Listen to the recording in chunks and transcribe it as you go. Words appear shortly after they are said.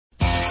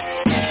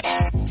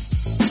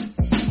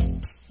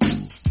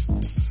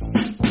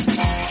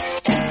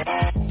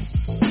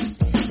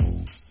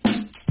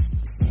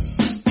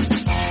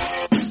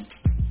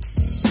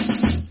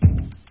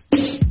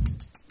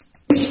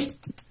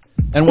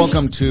And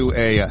welcome to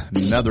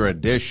another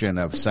edition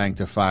of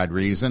Sanctified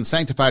Reason.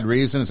 Sanctified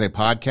Reason is a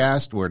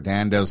podcast where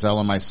Dan Dozell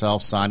and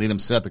myself, Sandy, them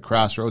sit at the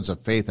crossroads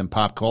of faith and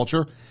pop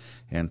culture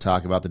and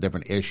talk about the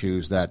different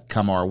issues that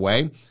come our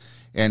way.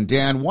 And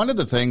Dan, one of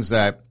the things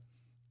that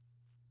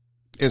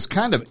is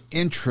kind of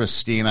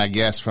interesting, I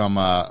guess, from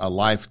a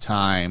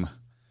lifetime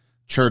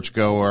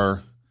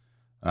churchgoer,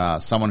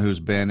 someone who's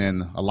been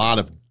in a lot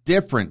of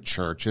different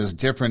churches,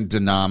 different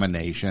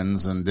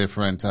denominations, and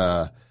different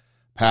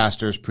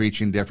pastors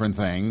preaching different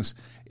things,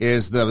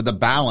 is the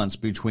balance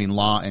between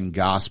law and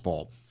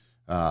gospel.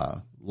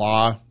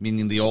 Law,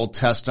 meaning the Old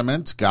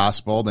Testament,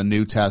 gospel, the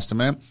New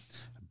Testament.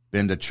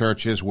 Been to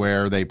churches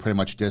where they pretty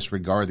much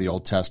disregard the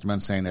Old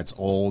Testament, saying it's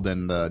old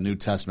and the New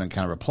Testament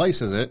kind of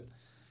replaces it.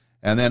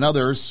 And then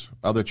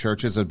other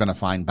churches have been a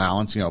fine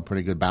balance,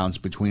 pretty good balance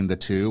between the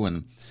two.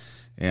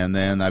 And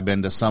then I've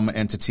been to some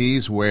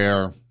entities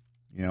where,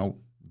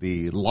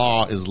 the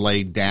law is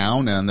laid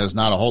down and there's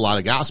not a whole lot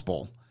of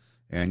gospel.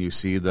 And you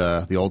see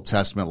the Old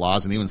Testament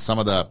laws and even some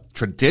of the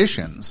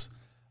traditions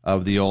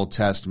of the Old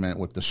Testament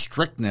with the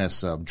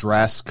strictness of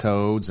dress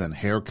codes and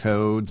hair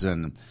codes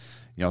and,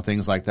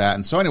 things like that.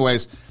 And so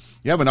anyways,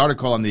 you have an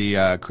article on the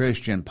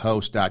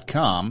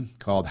ChristianPost.com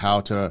called How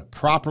to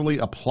Properly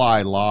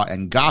Apply Law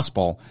and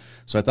Gospel.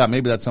 So I thought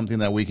maybe that's something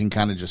that we can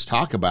kind of just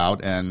talk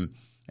about and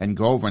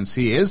go over and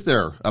see, is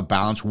there a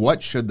balance?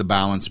 What should the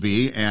balance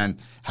be?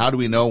 And how do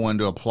we know when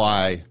to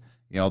apply,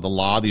 the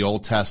law, the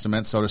Old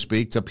Testament, so to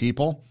speak, to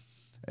people?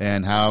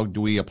 And how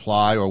do we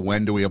apply, or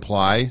when do we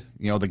apply,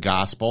 the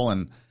gospel?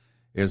 And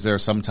is there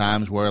some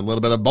times where a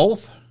little bit of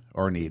both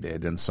are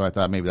needed? And so I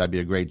thought maybe that'd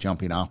be a great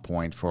jumping off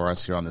point for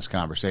us here on this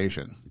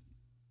conversation.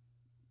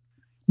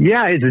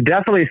 Yeah, it's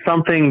definitely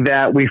something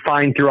that we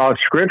find throughout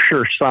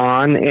Scripture,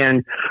 Son.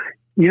 And,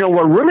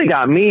 what really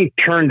got me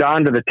turned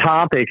on to the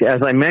topic,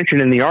 as I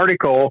mentioned in the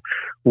article,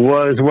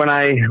 was when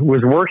I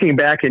was working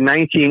back in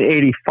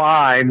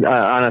 1985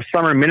 on a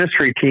summer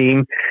ministry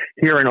team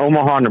here in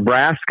Omaha,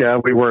 Nebraska.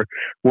 We were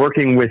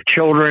working with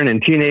children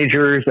and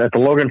teenagers at the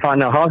Logan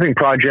Fontenelle Housing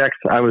Projects.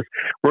 I was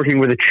working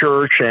with a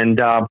church,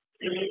 and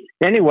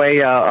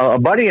anyway, a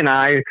buddy and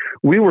I,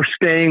 we were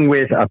staying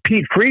with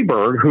Pete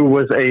Freeberg, who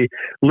was a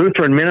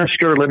Lutheran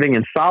minister living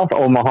in South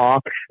Omaha.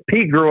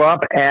 Pete grew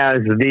up as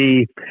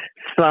the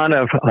son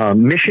of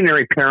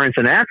missionary parents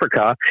in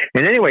Africa.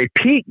 And anyway,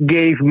 Pete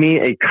gave me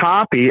a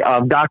copy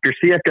of Dr.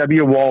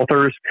 C.F.W.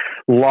 Walther's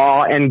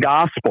Law and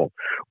Gospel,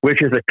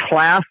 which is a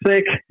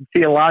classic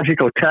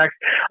theological text,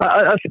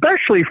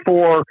 especially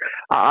for,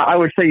 I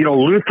would say,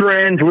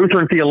 Lutheran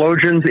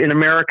theologians in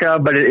America,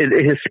 but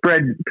it has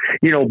spread,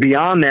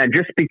 beyond that,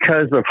 just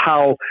because of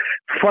how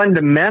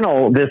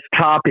fundamental this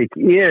topic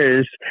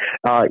is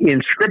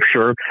in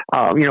Scripture.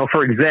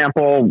 For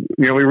example,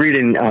 we read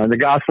in the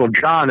Gospel of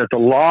John that the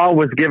law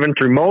was given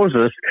through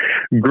Moses,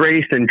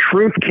 grace and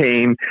truth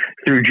came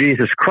through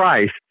Jesus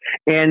Christ.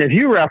 And as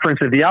you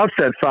referenced at the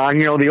outset, Son,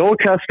 the Old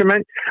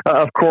Testament,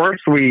 of course,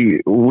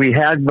 we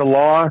had the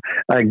law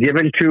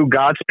given to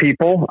God's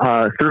people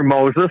through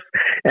Moses.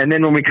 And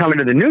then when we come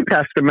into the New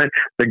Testament,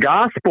 the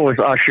gospel is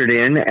ushered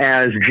in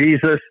as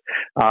Jesus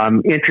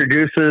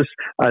introduces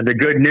the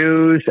good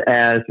news.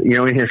 As,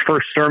 in his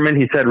first sermon,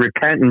 he said,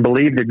 repent and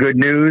believe the good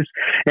news.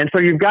 And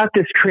so you've got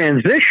this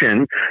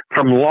transition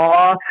from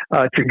law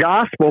to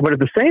gospel. But at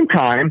the same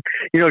time,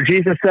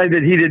 Jesus said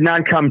that he did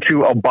not come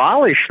to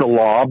abolish the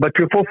law, but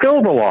to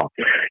fulfill the law.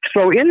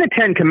 So in the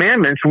Ten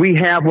Commandments, we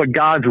have what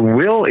God's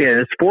will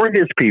is for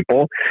his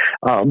people,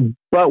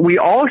 but we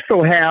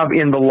also have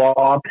in the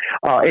law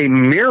a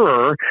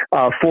mirror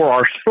for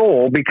our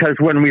soul, because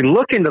when we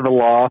look into the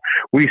law,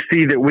 we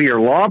see that we are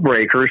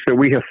lawbreakers, that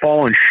we have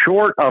fallen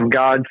short of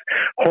God's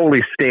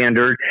holy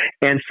standard.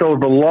 And so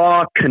the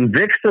law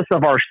convicts us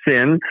of our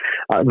sin.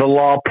 The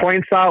law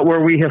points out where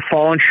we have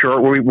fallen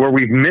short, where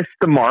we've missed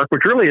the mark,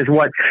 which really is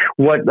what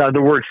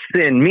the word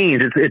sin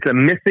means. It's a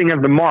missing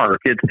of the mark.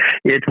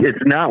 It's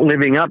not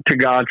living up to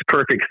God's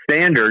perfect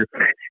standard.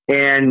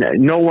 And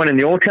no one in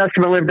the Old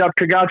Testament lived up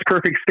to God's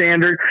perfect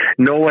standard.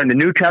 No one in the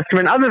New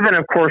Testament, other than,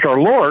 of course, our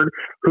Lord,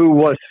 who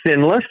was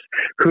sinless,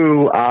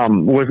 who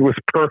was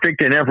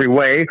perfect in every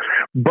way.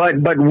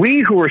 But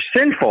we who are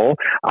sinful,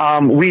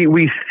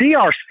 we see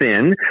our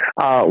sin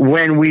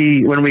when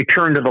we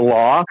turn to the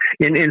law.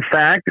 In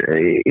fact,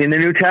 in the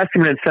New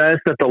Testament, it says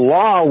that the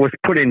law was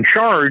put in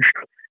charge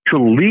to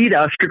lead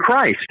us to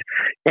Christ.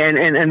 And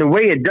the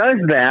way it does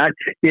that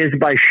is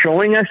by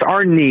showing us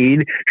our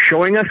need,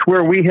 showing us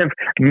where we have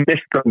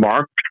missed the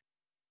mark,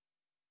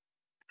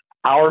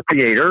 our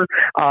Creator.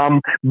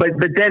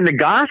 But then the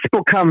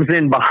gospel comes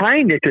in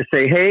behind it to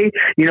say, hey,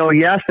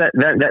 yes,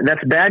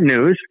 that's bad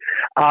news.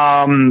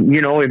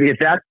 If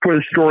that's where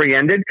the story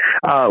ended,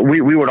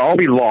 we would all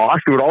be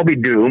lost. We would all be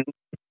doomed.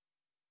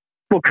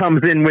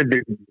 Comes in with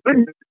the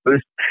good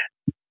news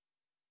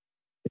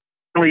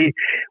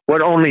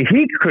what only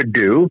he could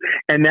do,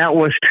 and that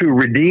was to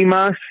redeem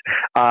us.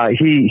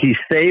 He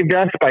saved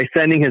us by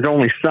sending his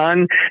only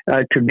son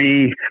to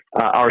be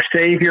our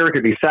Savior,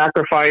 to be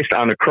sacrificed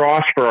on the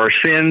cross for our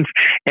sins.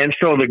 And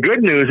so the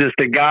good news is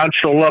that God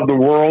so loved the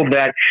world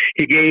that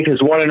he gave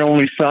his one and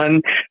only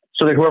son,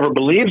 so that whoever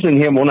believes in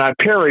him will not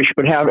perish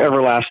but have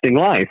everlasting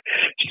life.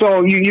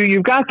 So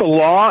you've got the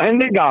law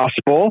and the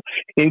gospel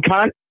in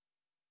context.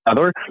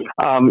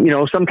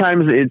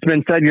 Sometimes it's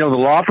been said, the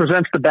law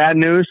presents the bad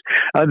news,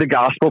 the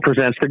gospel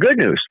presents the good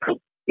news.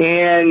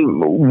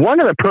 And one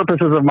of the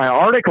purposes of my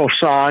article,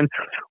 Son,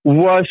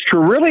 was to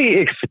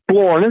really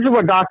explore, and this is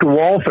what Dr.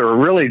 Walther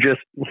really just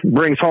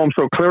brings home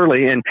so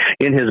clearly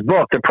in his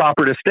book, The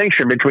Proper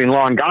Distinction Between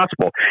Law and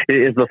Gospel,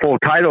 is the full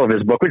title of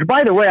his book, which,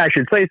 by the way, I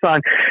should say,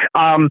 Son,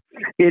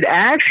 it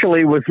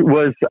actually was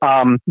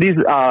this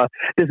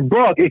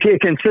book,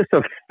 it consists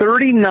of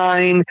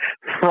 39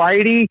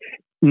 Friday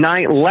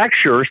night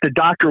lectures that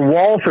Dr.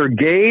 Walther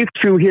gave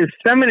to his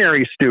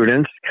seminary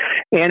students,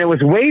 and it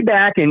was way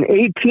back in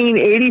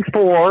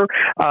 1884,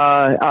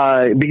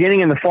 beginning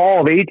in the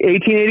fall of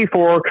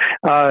 1884,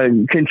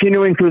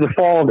 continuing through the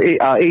fall of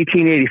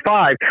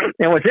 1885.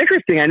 And what's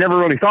interesting, I never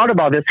really thought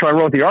about this till I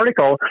wrote the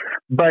article,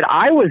 but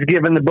I was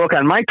given the book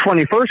on my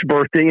 21st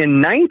birthday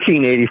in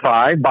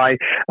 1985 by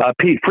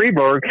Pete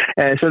Freeberg,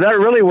 and so that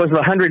really was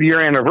the 100-year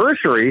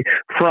anniversary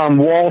from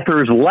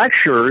Walther's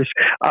lectures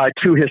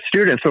to his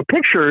students. So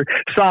picture,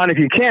 Son, if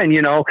you can,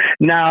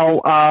 now,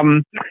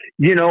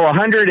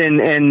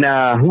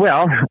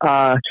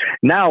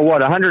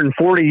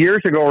 140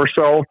 years ago or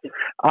so,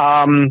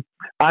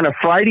 on a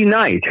Friday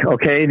night,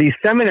 okay, these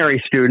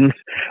seminary students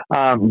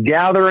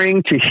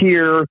gathering to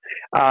hear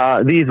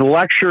these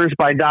lectures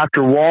by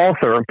Dr.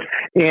 Walther.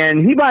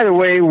 And he, by the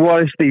way,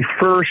 was the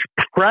first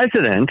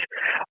president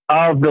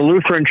of the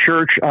Lutheran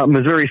Church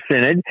Missouri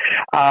Synod,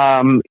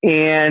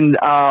 and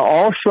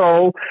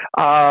also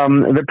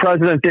the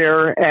president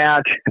there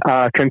at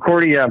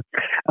Concordia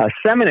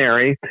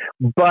Seminary.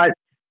 But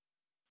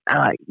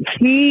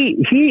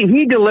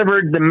he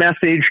delivered the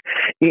message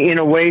in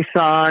a way,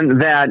 Son,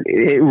 that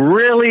it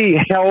really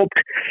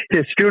helped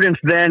his students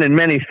then and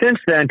many since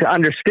then to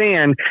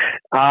understand,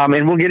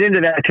 and we'll get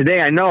into that today,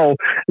 I know,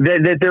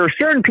 that there are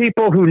certain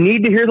people who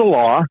need to hear the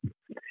law,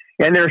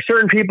 and there are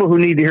certain people who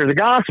need to hear the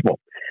gospel.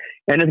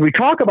 And as we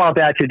talk about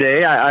that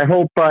today, I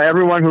hope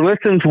everyone who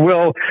listens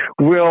will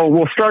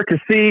start to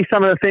see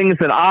some of the things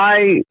that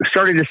I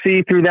started to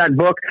see through that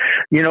book,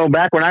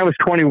 back when I was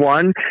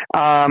 21,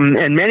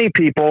 and many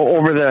people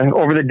over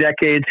the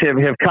decades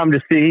have come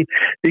to see,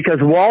 because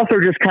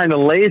Walther just kind of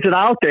lays it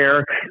out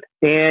there.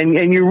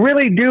 And you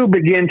really do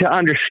begin to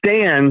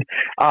understand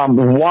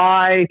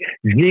why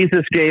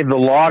Jesus gave the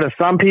law to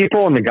some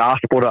people and the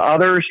gospel to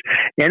others,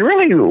 and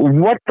really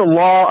what the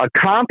law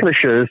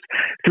accomplishes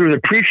through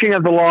the preaching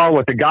of the law,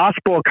 what the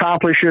gospel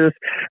accomplishes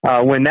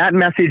when that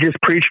message is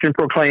preached and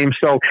proclaimed.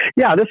 So,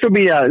 yeah, this will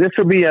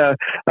be a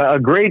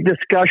great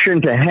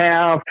discussion to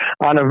have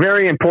on a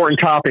very important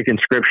topic in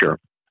Scripture.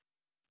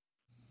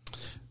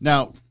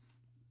 Now,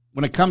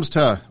 when it comes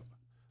to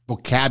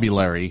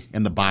vocabulary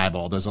in the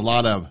Bible, there's a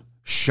lot of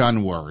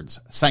shun words: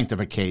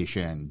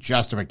 sanctification,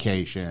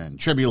 justification,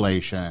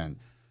 tribulation,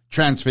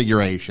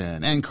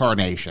 transfiguration,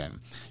 incarnation.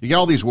 You get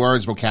all these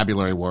words,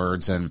 vocabulary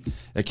words, and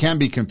it can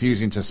be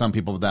confusing to some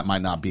people that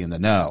might not be in the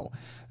know.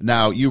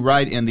 Now, you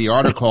write in the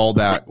article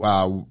that,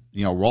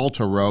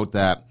 Walter wrote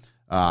that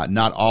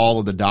not all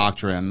of the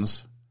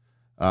doctrines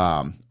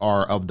are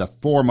of the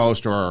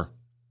foremost or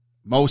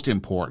most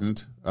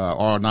important,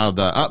 or not of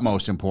the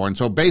utmost important.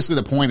 So basically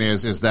the point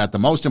is that the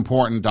most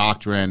important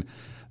doctrine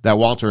that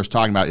Walter is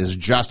talking about is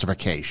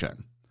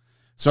justification.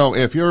 So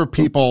if you're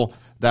people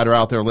that are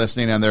out there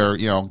listening and they're,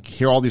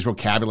 hear all these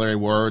vocabulary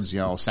words,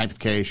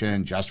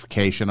 sanctification,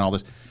 justification, all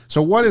this.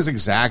 So what is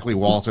exactly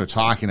Walter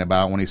talking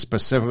about when he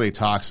specifically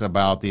talks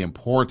about the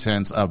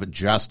importance of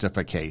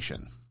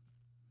justification?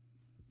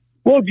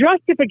 Well,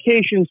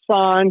 justification,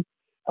 Son,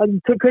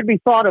 could be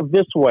thought of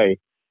this way.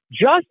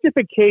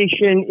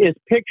 Justification is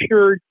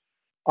pictured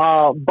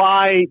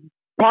by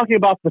talking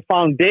about the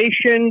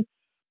foundation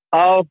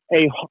of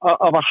a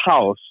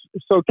house.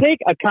 So take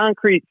a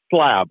concrete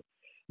slab.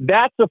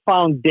 That's a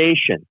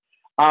foundation.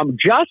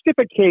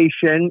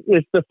 Justification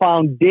is the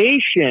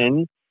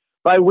foundation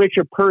by which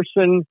a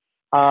person,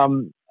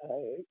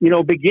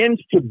 begins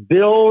to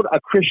build a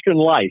Christian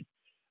life.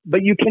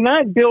 But you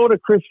cannot build a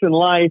Christian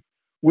life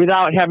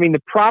without having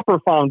the proper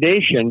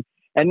foundation,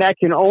 and that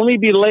can only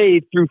be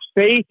laid through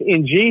faith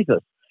in Jesus.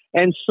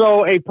 And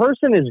so a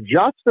person is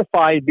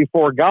justified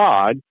before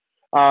God,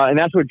 and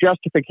that's what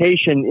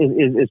justification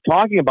is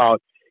talking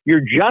about.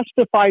 You're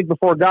justified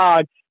before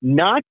God,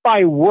 not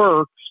by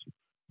works,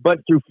 but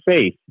through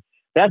faith.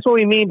 That's what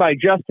we mean by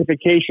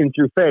justification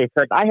through faith. In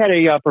fact, I had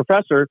a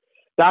professor,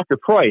 Dr.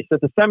 Preuss,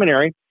 at the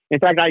seminary. In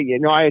fact, I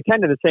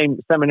attended the same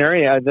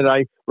seminary that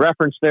I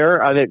referenced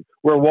there,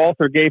 where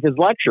Walther gave his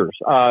lectures,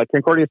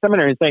 Concordia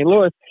Seminary in St.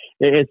 Louis.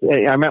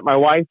 I met my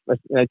wife,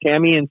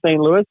 Tammy, in St.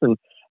 Louis, and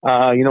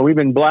we've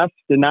been blessed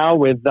now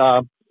with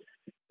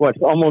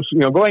almost,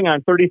 going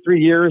on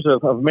 33 years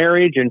of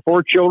marriage and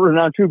 4 children,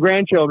 now 2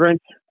 grandchildren.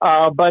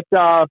 But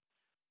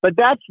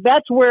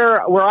that's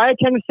where I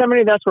attended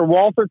seminary. That's where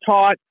Walter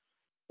taught.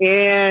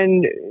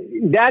 And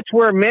that's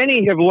where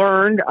many have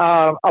learned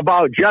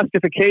about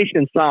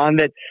justification, son,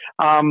 that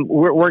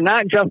we're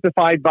not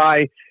justified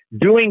by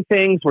doing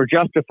things. We're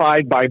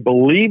justified by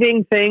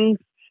believing things,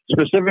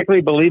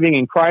 specifically believing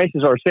in Christ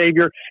as our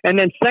Savior. And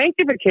then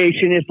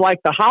sanctification is like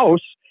the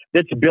house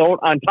that's built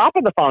on top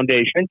of the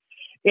foundation.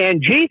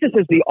 And Jesus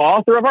is the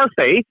author of our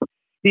faith.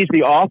 He's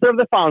the author of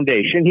the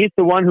foundation. He's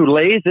the one who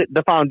lays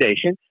the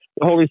foundation.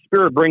 The Holy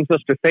Spirit brings us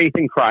to faith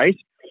in Christ.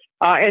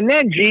 And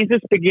then Jesus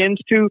begins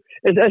to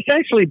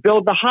essentially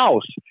build the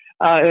house.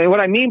 And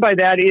what I mean by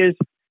that is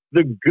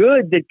the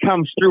good that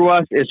comes through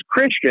us as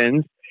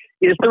Christians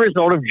is the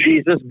result of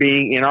Jesus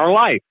being in our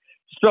life.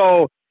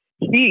 So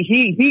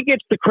he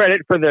gets the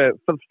credit for the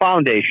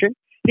foundation.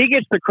 He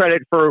gets the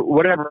credit for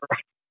whatever.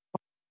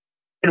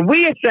 And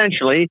we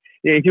essentially,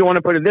 if you want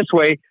to put it this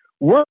way,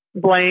 we're to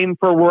blame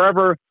for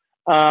wherever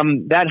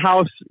that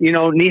house,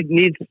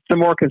 needs some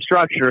more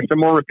construction or some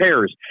more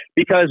repairs,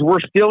 because we're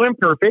still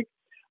imperfect.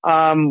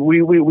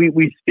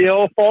 We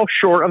still fall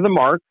short of the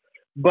mark,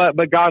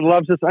 but God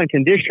loves us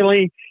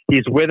unconditionally.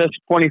 He's with us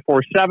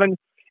 24/7,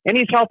 and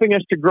He's helping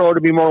us to grow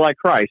to be more like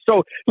Christ.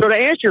 So to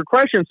answer your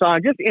question,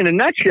 son, just in a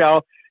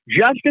nutshell,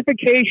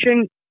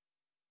 justification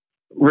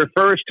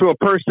refers to a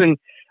person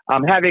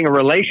having a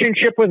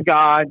relationship with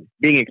God,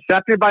 being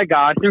accepted by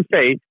God through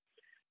faith.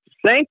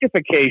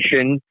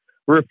 Sanctification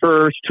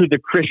refers to the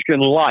Christian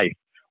life,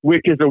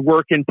 which is a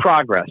work in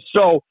progress.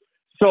 So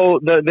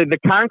the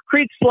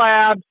concrete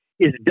slab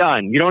is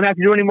done. You don't have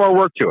to do any more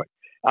work to it.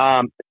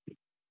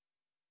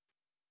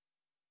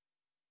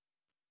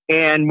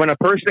 And when a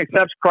person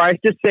accepts Christ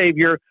as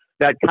Savior,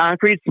 that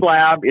concrete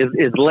slab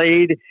is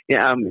laid.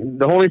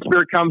 The Holy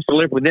Spirit comes to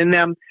live within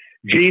them.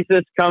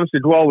 Jesus comes to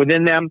dwell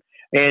within them.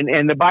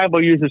 And the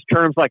Bible uses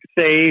terms like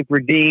saved,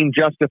 redeemed,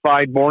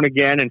 justified, born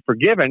again, and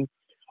forgiven,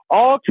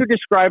 all to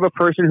describe a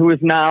person who is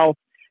now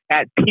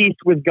at peace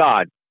with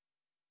God.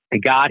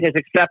 And God has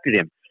accepted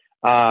him.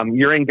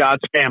 You're in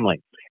God's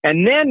family.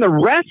 And then the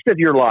rest of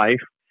your life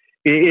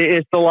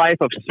is the life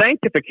of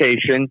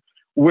sanctification,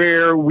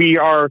 where we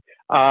are,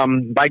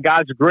 by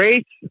God's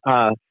grace,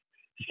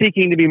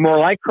 seeking to be more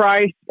like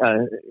Christ,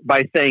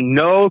 by saying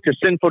no to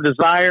sinful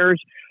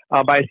desires,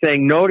 by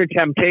saying no to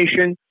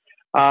temptation.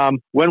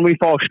 When we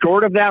fall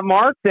short of that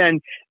mark,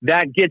 then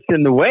that gets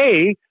in the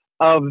way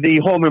of the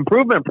home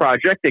improvement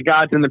project that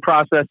God's in the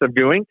process of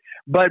doing.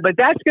 But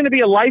that's going to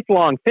be a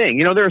lifelong thing.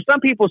 There are some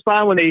people,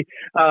 Son, when they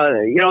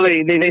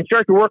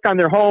start to work on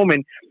their home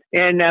and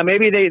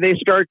maybe they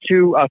start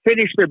to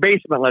finish their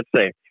basement, let's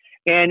say.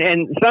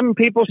 And some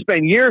people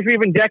spend years or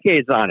even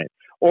decades on it,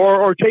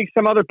 or take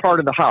some other part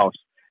of the house,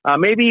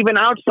 maybe even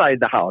outside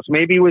the house,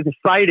 maybe with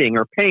siding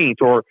or paint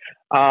or,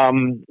 a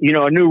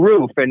new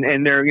roof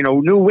and there,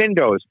 new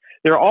windows.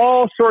 There are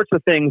all sorts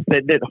of things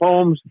that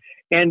homes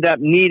end up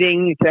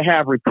needing to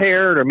have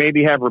repaired or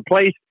maybe have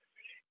replaced.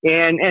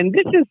 And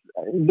this is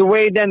the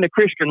way then the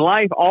Christian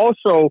life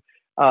also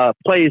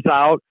plays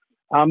out.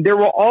 There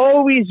will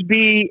always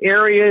be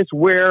areas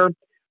where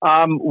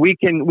we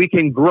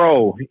can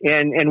grow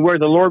and where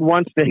the Lord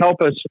wants to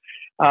help us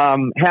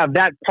have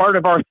that part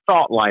of our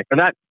thought life, or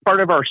that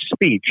part of our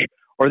speech,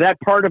 or that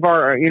part of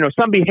our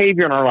some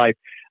behavior in our life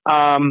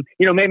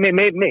may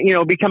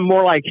become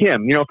more like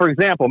Him. For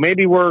example,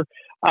 maybe we're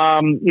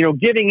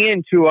giving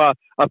into a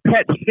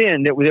pet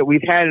sin that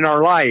we've had in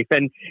our life,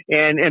 and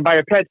by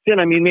a pet sin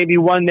I mean maybe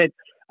one that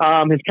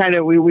has kind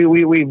of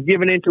we've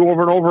given into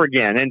over and over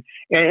again,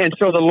 and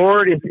so the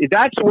Lord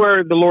that's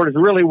where the Lord is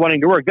really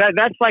wanting to work.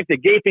 That's like the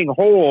gaping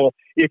hole,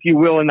 if you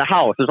will, in the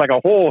house. There's like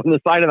a hole in the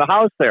side of the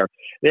house there,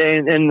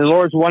 and the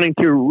Lord's wanting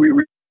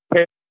to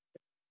repair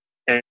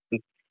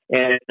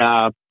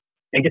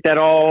and get that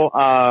all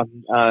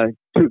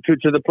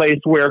to the place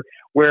where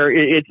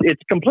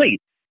it's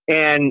complete.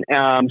 And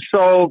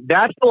so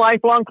that's the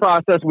lifelong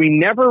process. We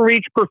never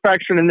reach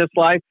perfection in this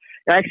life,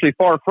 actually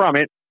far from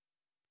it.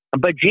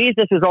 But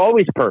Jesus is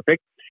always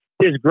perfect.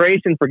 His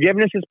grace and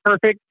forgiveness is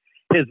perfect.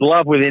 His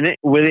love within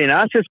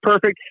us is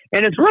perfect.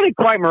 And it's really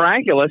quite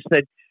miraculous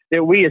that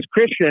we as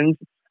Christians,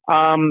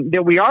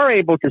 that we are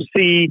able to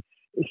see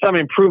some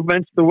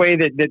improvements the way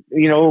that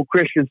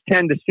Christians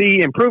tend to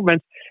see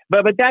improvements.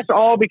 But that's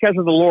all because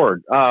of the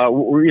Lord,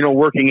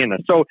 working in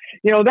us. So,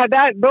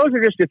 those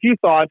are just a few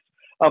thoughts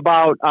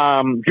about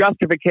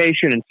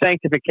justification and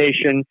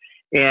sanctification,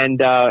 and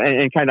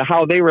kind of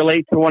how they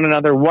relate to one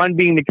another. One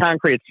being the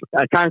concrete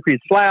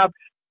slab,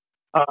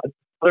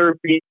 other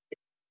being.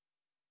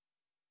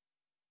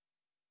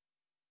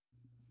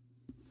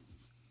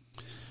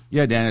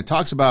 Yeah, Dan, it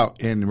talks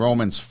about in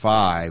Romans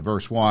 5,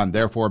 verse 1,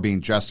 therefore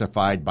being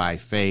justified by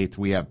faith,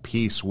 we have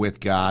peace with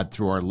God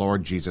through our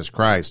Lord Jesus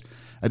Christ.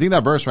 I think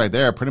that verse right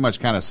there pretty much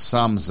kind of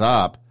sums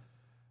up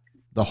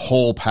the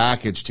whole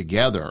package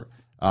together.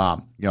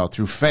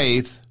 Through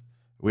faith,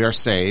 we are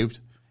saved.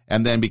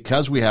 And then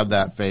because we have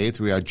that faith,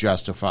 we are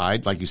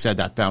justified. Like you said,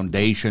 that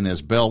foundation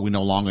is built. We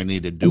no longer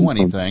need to do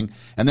anything.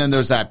 And then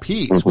there's that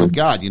peace with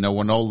God.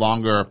 We're no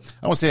longer,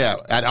 I won't say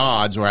at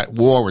odds or at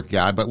war with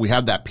God, but we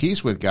have that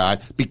peace with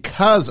God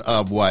because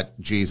of what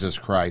Jesus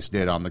Christ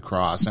did on the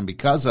cross and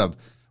because of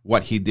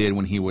what he did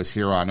when he was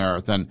here on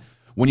earth. And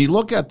when you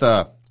look at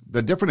the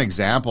different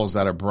examples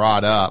that are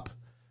brought up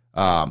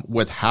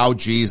with how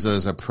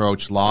Jesus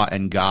approached law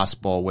and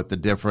gospel with the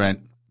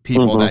different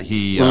people that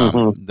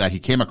he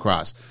came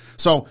across.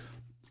 So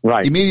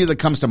immediately that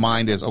comes to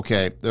mind is,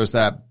 okay, there's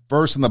that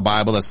verse in the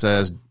Bible that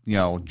says,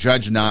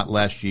 judge not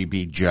lest ye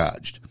be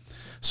judged.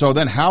 So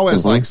then how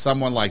is like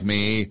someone like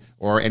me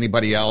or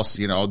anybody else,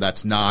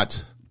 that's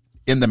not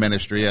in the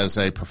ministry as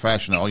a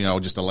professional,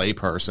 just a lay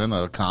person,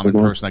 a common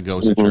person that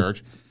goes to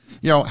church,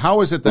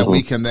 how is it that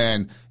we can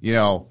then,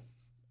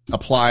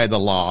 apply the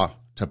law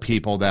to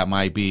people that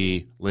might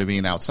be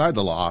living outside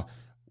the law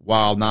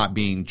while not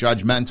being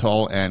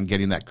judgmental and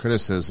getting that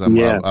criticism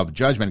of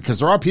judgment? Because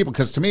there are people,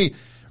 because to me,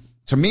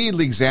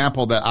 the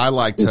example that I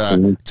like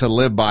to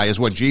live by is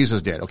what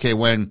Jesus did. Okay,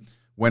 when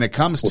it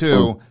comes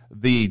to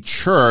the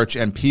church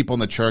and people in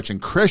the church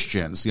and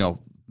Christians,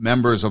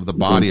 members of the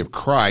body of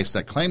Christ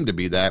that claim to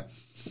be that,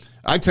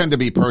 I tend to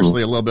be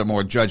personally a little bit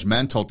more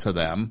judgmental to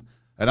them.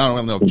 And I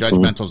don't know if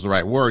judgmental is the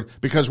right word,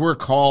 because we're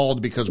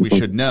called because we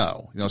should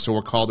know, so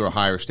we're called to a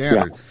higher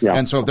standard.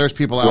 And so if there's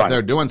people out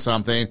there doing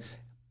something,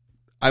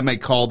 I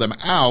might call them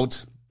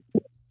out.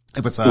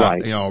 If it's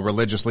a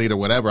religious leader,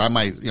 whatever, I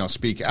might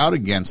speak out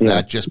against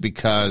that just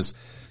because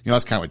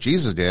that's kind of what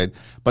Jesus did.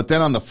 But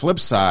then on the flip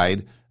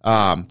side,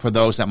 for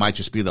those that might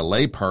just be the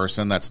lay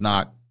person that's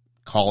not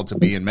called to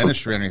be in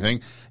ministry or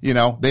anything,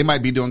 they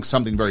might be doing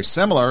something very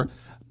similar.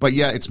 But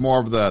it's more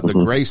of the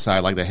gray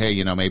side, like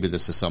hey, maybe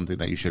this is something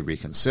that you should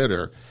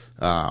reconsider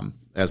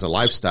as a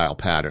lifestyle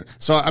pattern.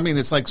 So I mean,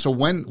 it's like, so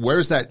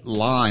where's that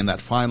line,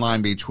 that fine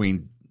line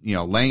between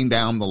laying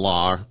down the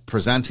law,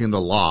 presenting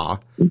the law,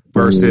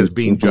 versus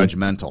being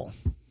judgmental?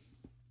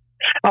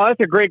 Oh,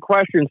 that's a great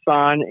question,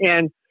 Son.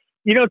 And,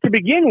 to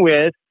begin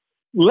with,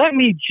 let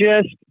me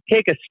just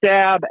take a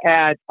stab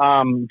at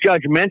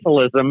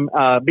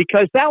judgmentalism,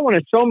 because that one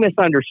is so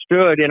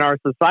misunderstood in our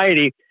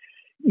society.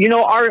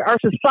 Our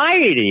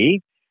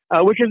society,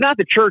 which is not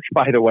the church,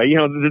 by the way,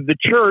 the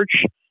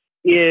church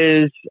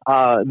is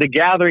the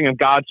gathering of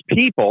God's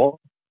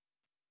people,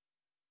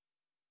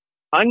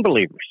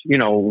 unbelievers,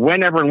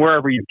 whenever and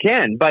wherever you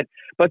can. But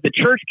the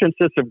church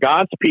consists of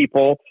God's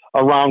people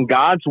around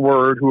God's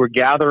word who are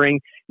gathering,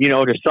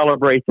 to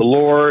celebrate the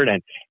Lord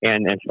and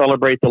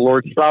celebrate the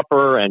Lord's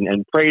Supper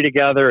and pray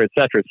together, et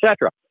cetera, et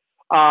cetera.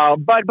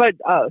 But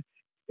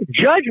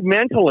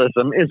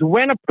judgmentalism is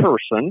when a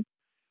person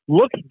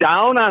looks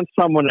down on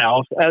someone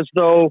else as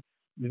though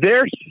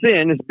their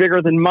sin is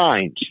bigger than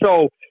mine.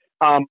 So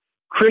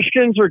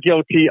Christians are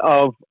guilty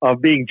of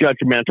being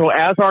judgmental,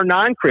 as are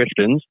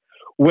non-Christians,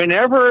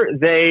 whenever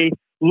they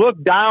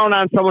look down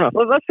on someone else.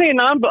 Let's say a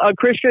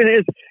non-Christian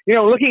is,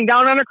 looking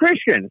down on a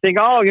Christian, think,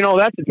 oh,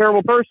 that's a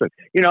terrible person,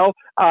 and I'm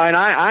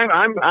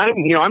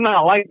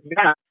not like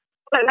that.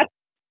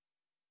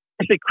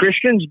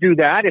 Christians do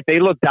that if they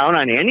look down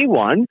on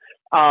anyone,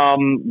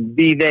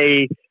 be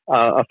they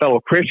a fellow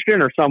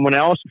Christian or someone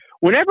else.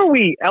 Whenever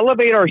we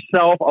elevate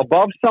ourselves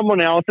above someone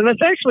else and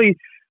essentially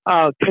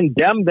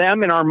condemn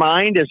them in our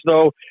mind as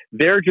though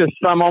they're just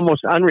some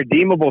almost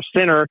unredeemable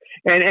sinner,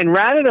 and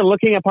rather than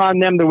looking upon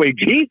them the way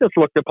Jesus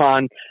looked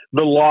upon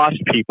the lost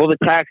people, the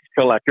tax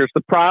collectors,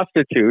 the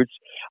prostitutes,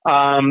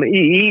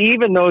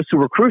 even those who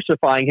were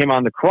crucifying him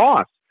on the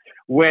cross,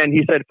 when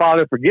he said,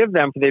 Father, forgive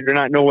them, for they do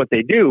not know what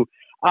they do.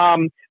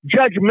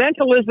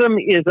 Judgmentalism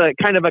is a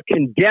kind of a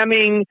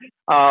condemning,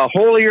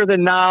 holier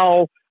than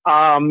thou.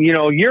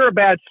 You're a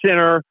bad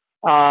sinner.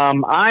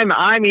 I'm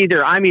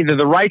either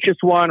the righteous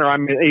one, or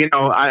I'm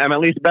at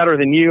least better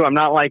than you. I'm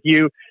not like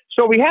you.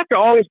 So we have to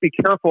always be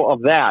careful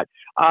of that.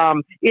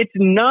 It's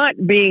not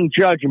being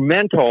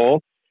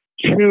judgmental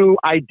to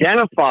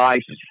identify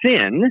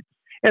sin,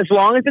 as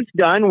long as it's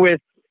done with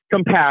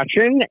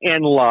compassion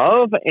and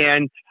love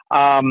and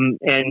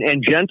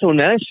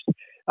gentleness.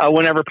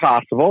 Whenever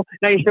possible.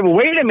 Now you say, well,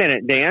 wait a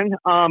minute, Dan.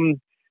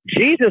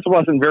 Jesus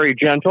wasn't very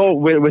gentle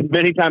with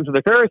many times with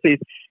the Pharisees,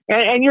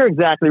 and you're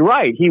exactly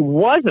right. He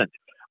wasn't.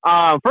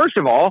 First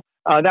of all,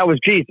 that was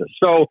Jesus.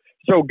 So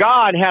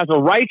God has a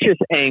righteous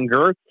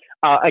anger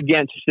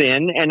against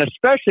sin, and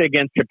especially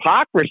against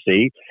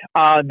hypocrisy,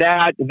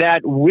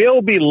 that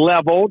will be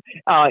leveled.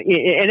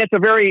 And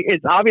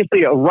it's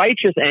obviously a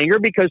righteous anger,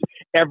 because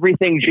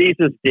everything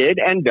Jesus did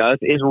and does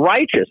is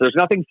righteous. There's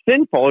nothing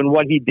sinful in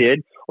what he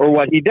did or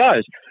what he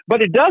does.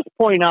 But it does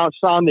point out,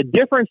 Son, the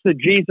different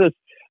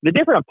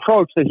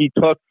approach that he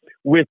took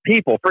with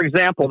people. For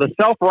example, the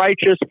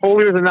self-righteous,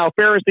 holier than thou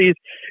Pharisees,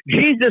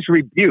 Jesus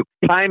rebuked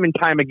time and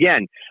time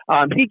again.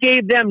 He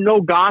gave them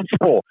no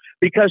gospel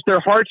because their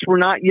hearts were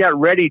not yet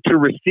ready to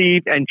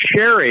receive and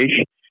cherish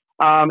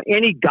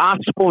any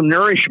gospel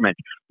nourishment.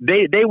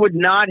 They would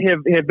not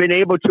have been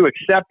able to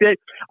accept it.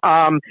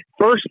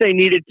 First, they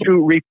needed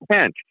to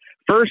repent.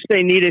 First,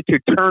 they needed to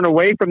turn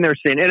away from their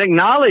sin and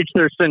acknowledge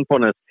their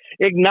sinfulness,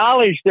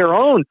 acknowledge their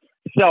own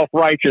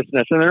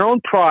self-righteousness and their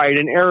own pride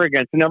and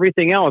arrogance and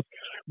everything else.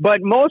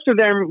 But most of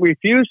them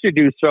refused to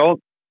do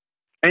so.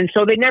 And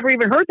so they never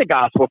even heard the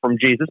gospel from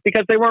Jesus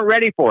because they weren't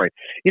ready for it.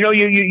 You don't,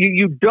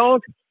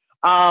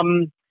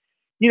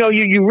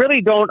 you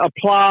really don't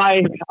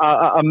apply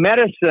a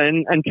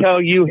medicine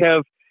until you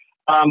have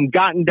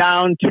gotten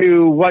down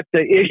to what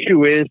the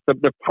issue is,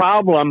 the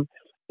problem,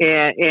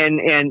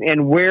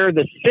 and where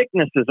the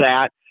sickness is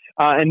at,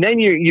 and then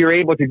you're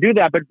able to do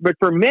that. But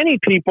for many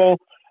people,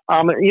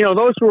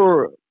 those who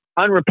are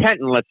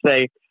unrepentant, let's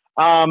say,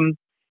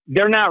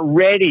 they're not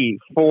ready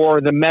for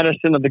the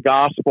medicine of the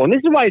gospel. And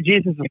this is why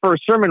Jesus'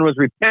 first sermon was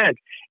repent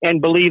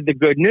and believe the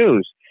good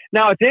news.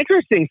 Now, it's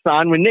interesting,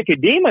 son, when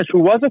Nicodemus, who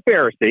was a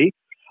Pharisee,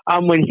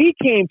 when he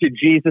came to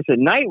Jesus at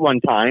night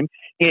one time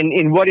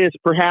in what is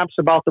perhaps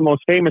about the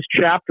most famous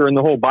chapter in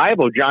the whole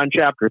Bible, John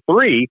chapter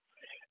 3,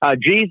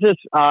 Jesus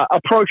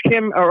approached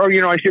him, or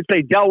I should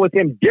say, dealt with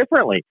him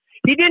differently.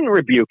 He didn't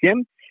rebuke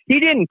him. He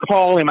didn't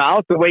call him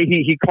out the way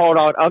he called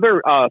out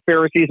other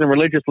Pharisees and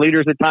religious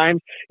leaders at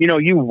times.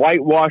 You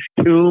whitewashed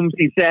tombs,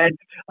 he said,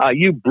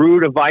 you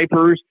brood of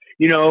vipers,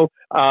 et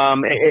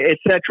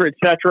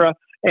cetera,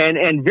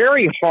 and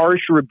very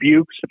harsh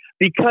rebukes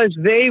because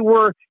they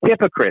were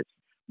hypocrites.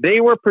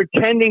 They were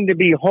pretending to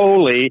be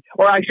holy,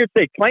 or I should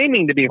say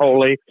claiming to be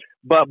holy,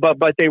 but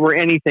they were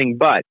anything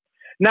but.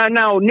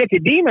 Now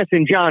Nicodemus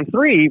in John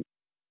 3,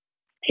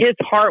 his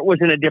heart was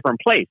in a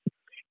different place.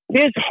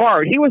 His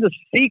heart, he was a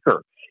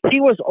seeker. He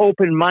was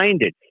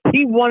open-minded.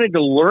 He wanted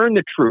to learn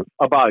the truth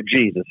about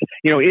Jesus.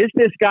 Is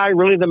this guy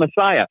really the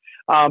Messiah?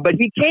 But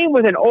he came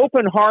with an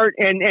open heart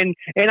and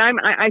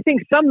I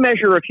think some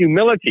measure of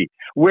humility,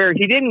 where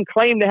he didn't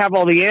claim to have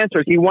all the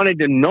answers. He wanted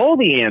to know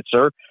the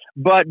answer,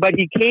 but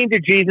he came to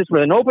Jesus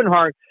with an open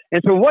heart.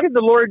 And so what did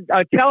the Lord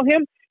tell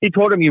him? He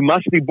told him, you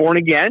must be born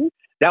again.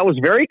 That was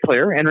very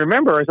clear. And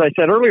remember, as I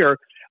said earlier,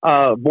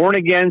 born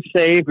again,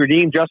 saved,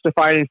 redeemed,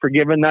 justified, and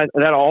forgiven,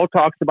 that all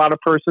talks about a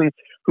person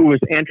who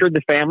has entered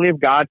the family of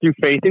God through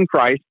faith in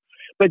Christ.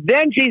 But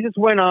then Jesus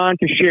went on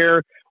to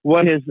share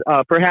what is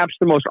perhaps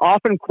the most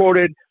often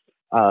quoted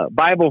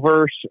Bible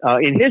verse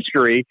in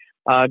history.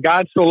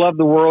 God so loved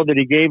the world that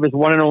he gave his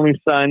one and only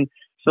Son,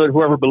 so that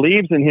whoever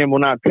believes in him will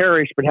not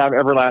perish but have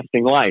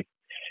everlasting life.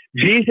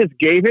 Jesus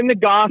gave him the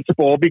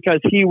gospel because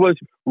he was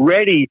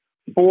ready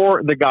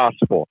for the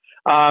gospel.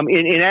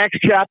 In Acts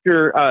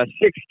chapter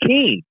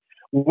 16,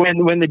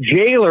 when the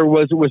jailer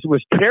was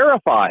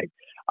terrified,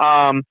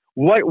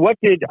 what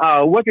did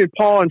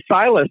Paul and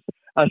Silas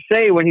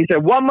say when he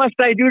said, "What must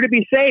I do to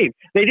be saved?"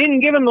 They didn't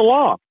give him the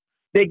law;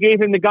 they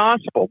gave him the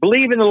gospel.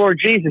 Believe in the Lord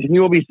Jesus, and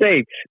you will be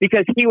saved,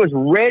 because he was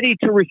ready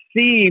to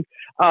receive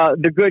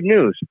the good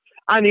news.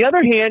 On the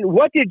other hand,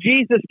 what did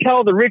Jesus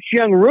tell the rich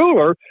young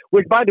ruler?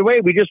 Which, by the way,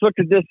 we just looked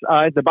at this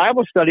at the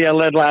Bible study I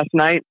led last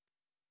night.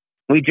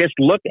 We just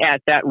looked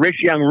at that rich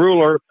young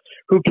ruler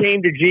who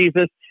came to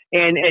Jesus,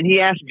 and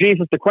he asked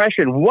Jesus the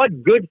question,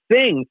 "What good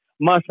thing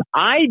must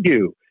I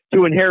do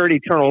to inherit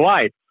eternal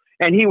life?"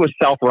 And he was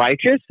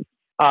self-righteous.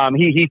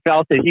 He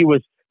felt that he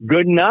was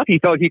good enough. He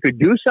felt he could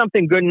do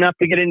something good enough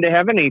to get into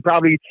heaven. And he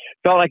probably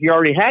felt like he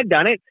already had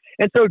done it.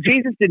 And so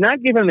Jesus did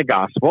not give him the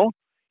gospel.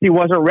 He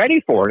wasn't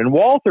ready for it. And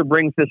Walther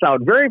brings this out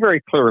very,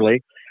 very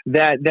clearly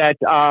that the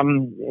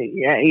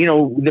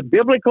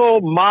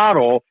biblical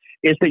model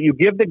is that you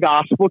give the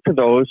gospel to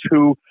those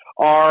who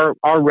are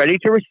ready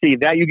to receive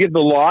that. You give the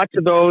law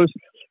to those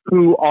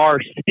who are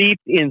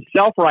steeped in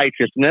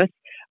self-righteousness,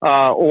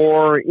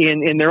 or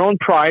in their own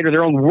pride or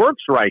their own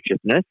works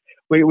righteousness,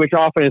 which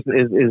often is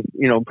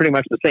pretty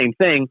much the same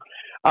thing.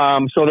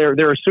 So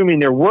they're assuming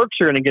their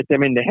works are going to get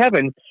them into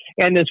heaven.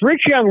 And this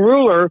rich young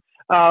ruler,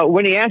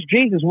 when he asked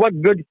Jesus,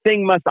 "What good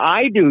thing must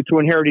I do to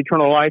inherit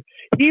eternal life?"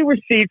 he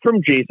received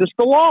from Jesus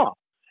the law,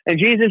 and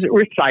Jesus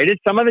recited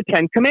some of the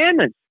 10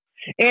 Commandments.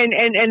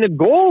 And the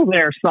goal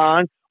there,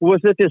 son, was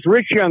that this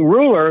rich young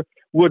ruler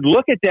would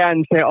look at that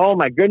and say, "Oh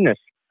my goodness,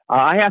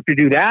 I have to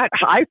do that.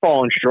 I've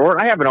fallen short.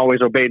 I haven't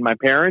always obeyed my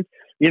parents.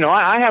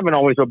 I haven't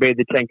always obeyed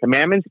the 10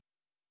 Commandments."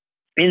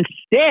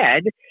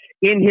 Instead,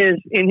 in his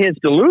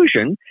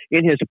delusion,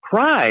 in his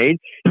pride,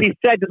 he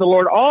said to the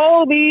Lord,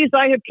 "All these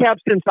I have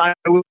kept since I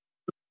was."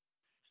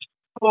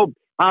 So,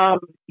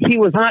 he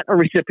was not a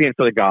recipient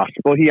for the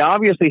gospel. He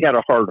obviously had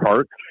a hard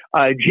heart.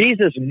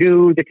 Jesus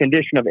knew the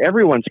condition of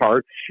everyone's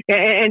heart,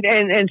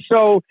 and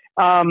so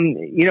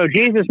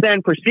Jesus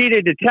then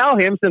proceeded to tell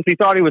him, since he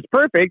thought he was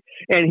perfect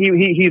and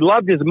he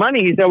loved his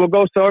money, he said, "Well,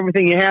 go sell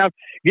everything you have,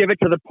 give it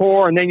to the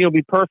poor, and then you'll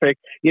be perfect."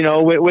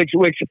 Which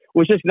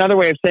was just another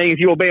way of saying, if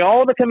you obey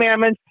all the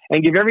commandments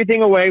and give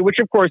everything away, which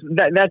of course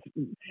that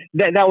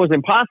was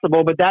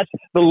impossible, but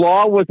the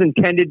law was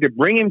intended to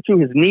bring him to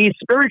his knees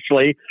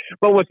spiritually.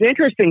 But what's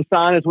interesting,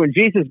 son, is when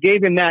Jesus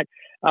gave him that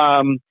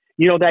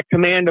that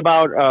command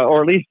about,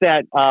 or at least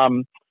that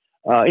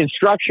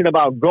instruction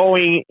about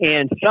going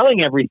and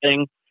selling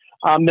everything,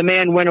 the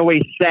man went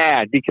away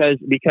sad because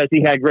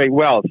he had great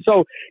wealth.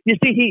 So you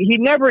see, he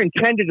never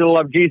intended to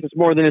love Jesus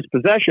more than his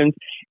possessions,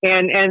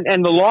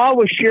 and the law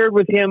was shared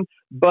with him,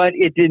 but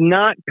it did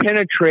not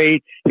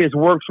penetrate his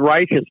works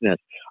righteousness.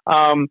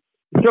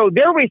 So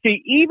there we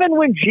see, even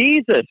when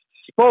Jesus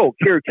spoke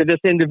here to this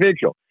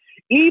individual,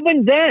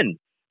 even then,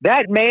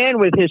 that man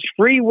with his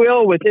free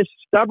will, with his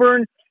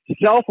stubborn,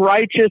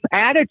 self-righteous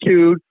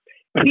attitude,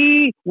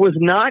 he was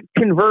not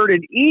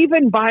converted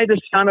even by the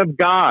Son of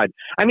God.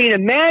 I mean,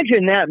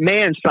 imagine that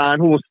man, son,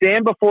 who will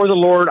stand before the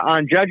Lord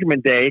on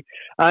Judgment Day.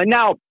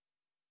 Now,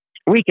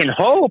 we can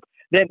hope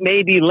that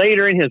maybe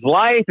later in his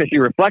life, as he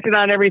reflected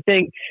on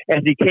everything, as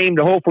he came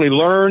to hopefully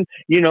learn,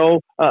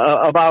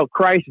 about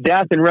Christ's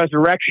death and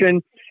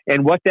resurrection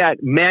and what that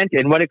meant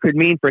and what it could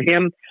mean for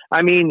him.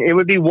 I mean, it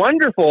would be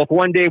wonderful if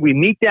one day we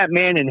meet that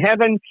man in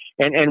heaven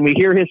and we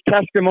hear his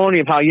testimony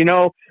of how,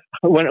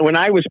 when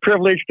I was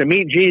privileged to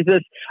meet Jesus,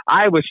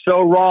 I was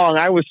so wrong.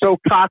 I was so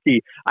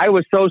cocky. I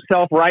was so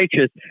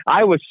self-righteous.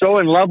 I was so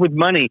in love with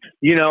money,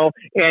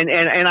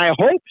 and I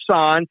hope,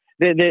 son,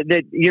 that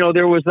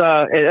there was,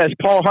 as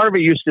Paul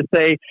Harvey used to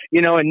say,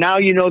 and now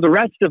the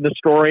rest of the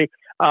story.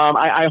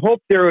 I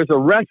hope there was a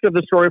rest of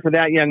the story for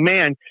that young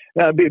man,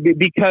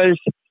 because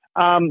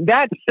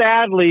that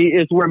sadly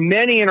is where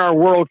many in our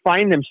world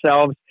find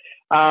themselves.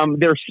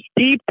 They're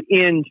steeped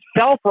in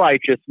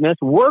self-righteousness,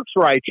 works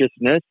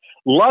righteousness,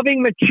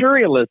 loving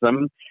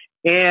materialism,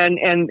 and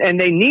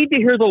they need to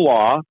hear the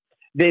law.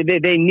 They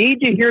need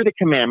to hear the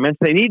commandments.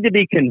 They need to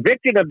be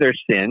convicted of their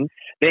sin.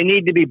 They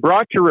need to be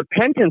brought to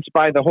repentance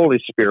by the Holy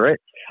Spirit.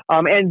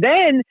 And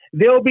then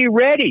they'll be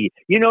ready.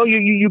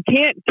 You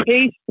can't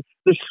taste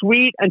the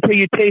sweet until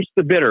you taste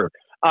the bitter.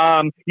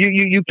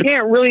 You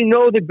can't really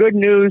know the good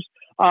news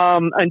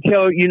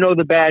until you know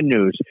the bad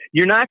news.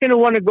 You're not going to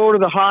want to go to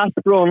the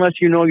hospital unless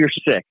you know you're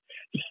sick.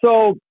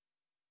 So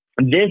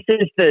this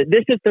is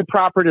the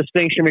proper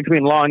distinction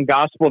between law and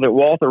gospel that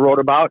Walther wrote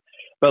about.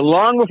 But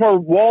long before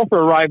Walther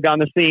arrived on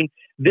the scene,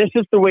 this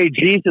is the way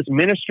Jesus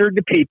ministered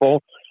to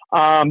people.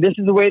 This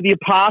is the way the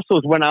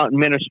apostles went out and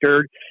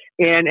ministered.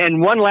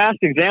 And one last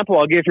example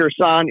I'll give here,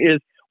 son, is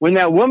when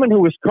that woman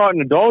who was caught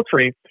in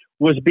adultery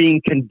was being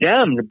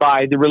condemned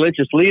by the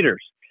religious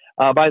leaders,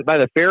 by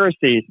the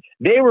Pharisees.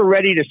 They were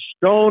ready to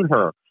stone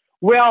her.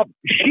 Well,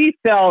 she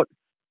felt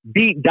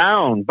beat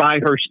down by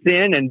her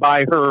sin and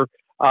by her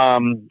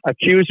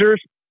accusers.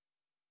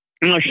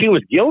 She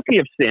was guilty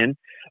of sin,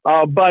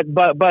 but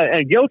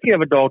guilty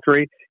of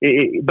adultery.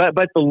 But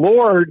the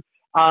Lord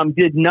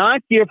did not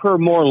give her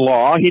more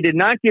law. He did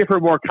not give her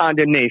more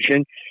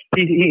condemnation.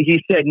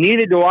 He said,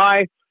 "Neither do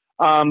I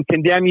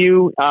condemn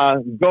you.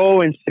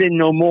 Go and sin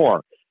no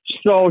more."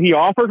 So he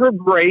offered her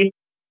grace,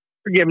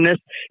 forgiveness.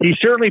 He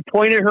certainly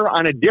pointed her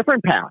on a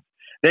different path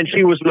than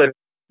she was living,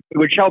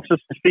 which helps us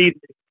to see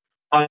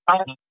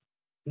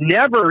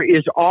never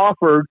is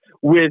offered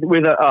with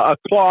a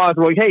clause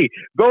like, "Hey,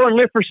 go and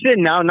live for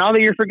sin now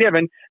that you're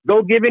forgiven.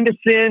 Go give into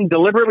sin,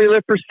 deliberately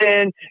live for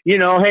sin.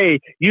 Hey,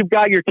 you've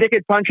got your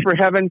ticket punched for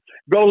heaven.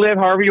 Go live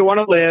however you want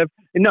to live."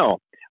 No.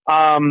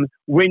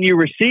 When you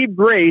receive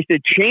grace,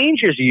 it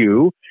changes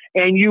you,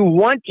 and you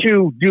want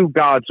to do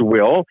God's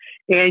will,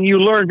 and you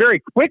learn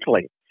very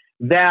quickly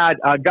that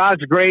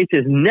God's grace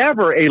is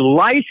never a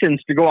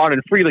license to go out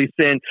and freely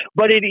sin,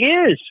 but it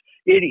is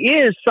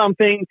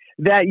something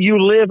that you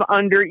live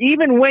under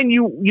even when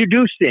you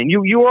do sin.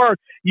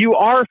 You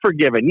are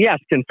forgiven. Yes,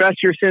 confess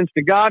your sins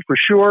to God for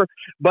sure,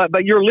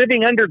 but you're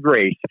living under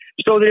grace.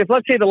 So that if,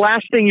 let's say, the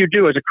last thing you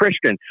do as a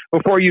Christian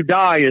before you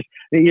die is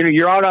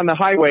you're out on the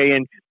highway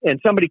and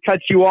somebody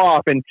cuts you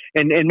off and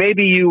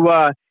maybe you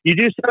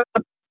do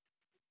something,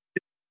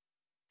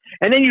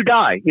 and then you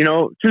die,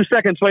 2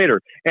 seconds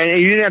later, and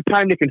you didn't have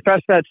time to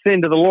confess that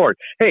sin to the Lord.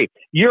 Hey,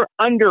 you're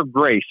under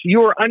grace.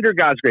 You are under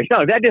God's grace.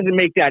 Now, that doesn't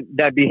make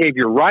that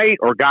behavior right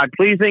or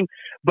God-pleasing,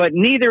 but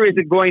neither is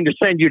it going to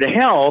send you to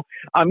hell.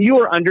 You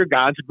are under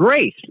God's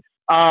grace.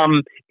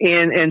 And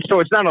so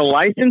it's not a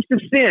license to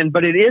sin,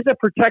 but it is a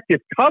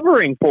protective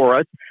covering for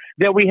us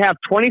that we have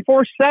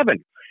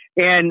 24/7.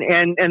 And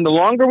the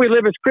longer we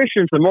live as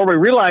Christians, the more we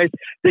realize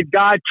that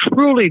God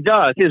truly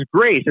does, His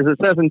grace, as it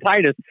says in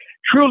Titus,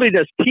 truly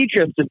does teach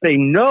us to say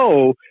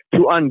no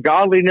to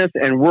ungodliness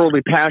and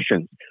worldly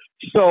passions.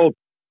 So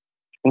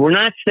we're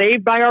not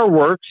saved by our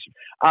works.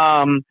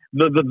 The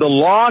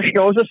law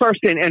shows us our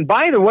sin. And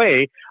by the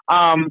way,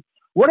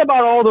 what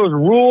about all those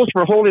rules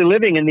for holy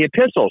living in the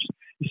epistles?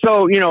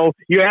 So,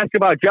 you ask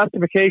about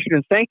justification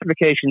and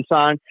sanctification,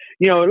 son.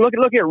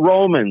 Look at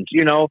Romans,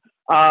 look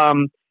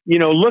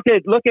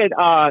at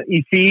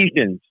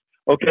Ephesians.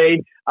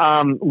 Okay.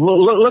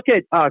 Look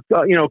at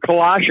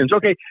Colossians.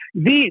 Okay.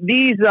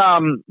 These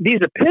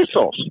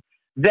epistles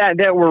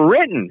that were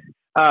written,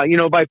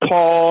 by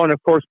Paul, and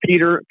of course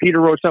Peter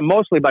wrote some,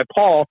 mostly by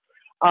Paul.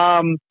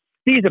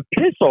 These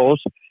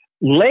epistles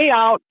lay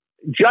out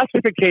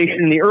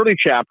justification in the early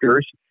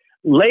chapters,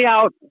 lay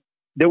out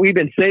that we've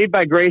been saved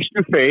by grace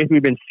through faith.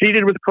 We've been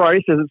seated with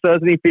Christ, as it says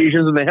in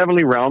Ephesians, in the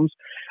heavenly realms.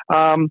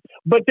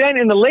 But then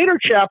in the later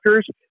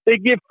chapters, they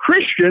give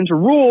Christians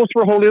rules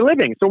for holy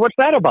living. So what's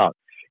that about?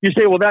 You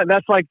say, well,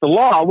 that's like the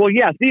law. Well,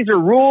 yes, these are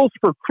rules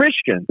for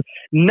Christians,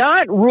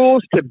 not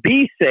rules to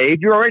be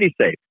saved. You're already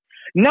saved.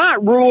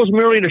 Not rules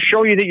merely to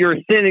show you that you're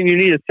a sin and you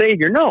need a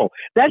Savior. No,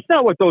 that's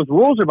not what those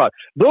rules are about.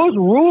 Those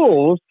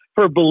rules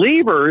for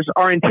believers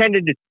are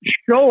intended to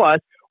show us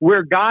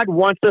where God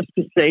wants us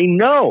to say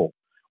no,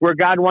 where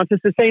God wants us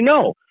to say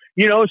no.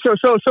 You know, so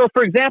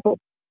for example,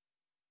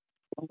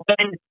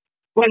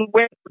 when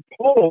we're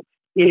told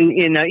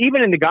in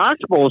even in the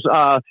Gospels,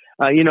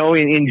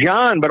 in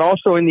John, but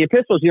also in the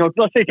epistles,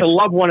 let's say to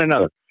love one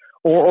another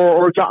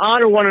or to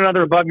honor one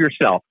another above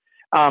yourself.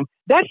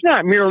 That's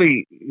not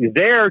merely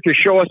there to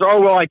show us, oh,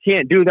 well, I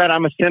can't do that.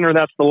 I'm a sinner.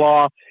 That's the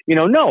law.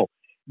 No,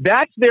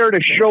 that's there to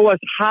show us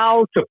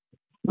how to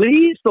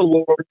please the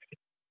Lord.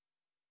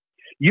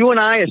 You and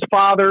I as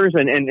fathers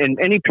and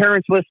any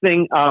parents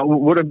listening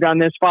would have done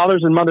this.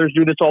 Fathers and mothers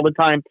do this all the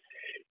time.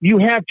 You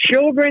have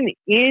children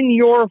in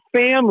your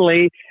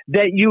family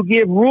that you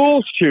give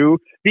rules to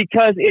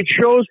because it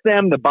shows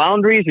them the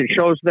boundaries. It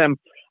shows them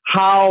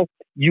how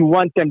you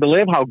want them to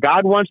live, how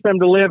God wants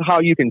them to live, how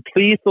you can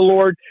please the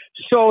Lord.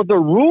 So the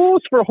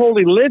rules for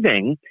holy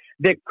living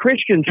that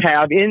Christians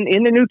have in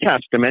the New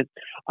Testament,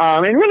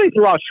 and really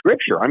throughout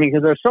Scripture,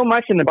 because there's so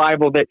much in the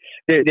Bible that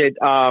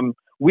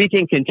we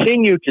can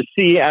continue to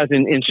see as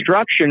an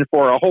instruction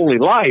for a holy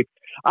life,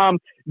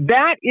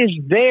 that is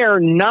there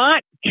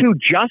not to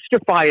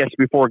justify us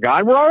before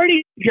God. We're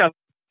already justified.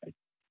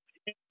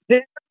 It's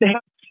there to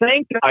help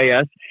sanctify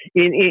us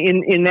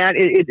in that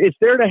it's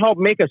there to help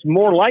make us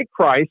more like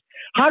Christ.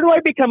 How do I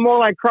become more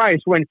like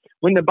Christ when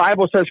the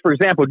Bible says, for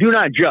example, do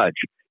not judge,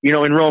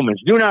 in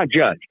Romans, do not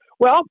judge?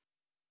 Well,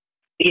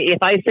 if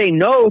I say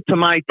no to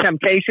my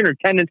temptation or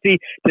tendency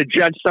to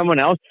judge someone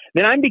else,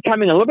 then I'm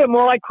becoming a little bit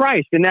more like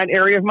Christ in that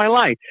area of my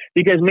life.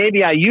 Because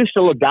maybe I used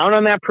to look down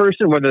on that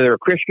person, whether they're a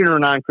Christian or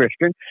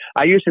non-Christian.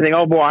 I used to think,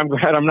 oh boy, I'm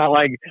glad I'm not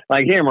like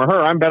him or her.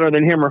 I'm better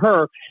than him or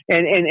her.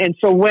 And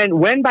so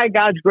when by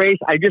God's grace,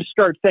 I just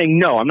start saying,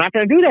 no, I'm not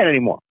going to do that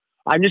anymore.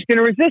 I'm just going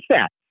to resist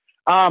that.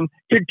 To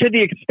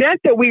the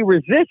extent that we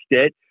resist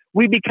it,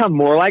 we become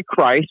more like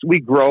Christ. We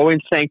grow in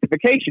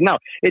sanctification. Now,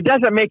 it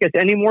doesn't make us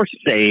any more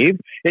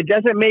saved. It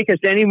doesn't make us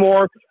any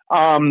more,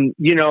 positive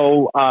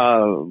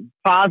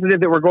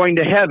that we're going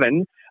to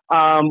heaven.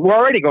 We're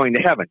already going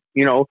to heaven.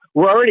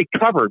 We're already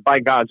covered by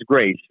God's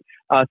grace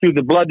through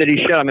the blood that He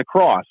shed on the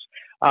cross.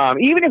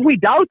 Even if we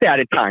doubt that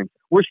at times,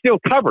 we're still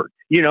covered.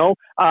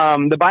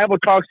 The Bible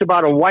talks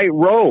about a white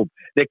robe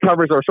that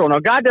covers our soul. Now,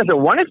 God doesn't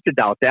want us to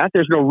doubt that.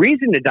 There's no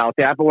reason to doubt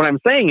that. But what I'm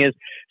saying is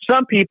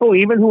some people,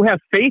 even who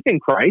have faith in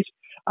Christ,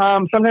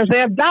 sometimes they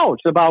have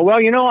doubts about, well,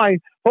 I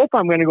hope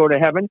I'm going to go to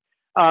heaven.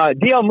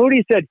 D.L.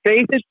 Moody said,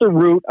 faith is the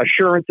root,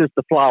 assurance is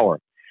the flower.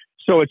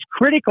 So it's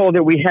critical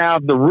that we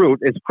have the root.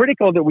 It's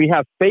critical that we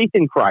have faith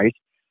in Christ.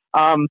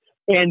 And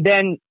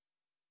then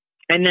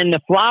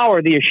the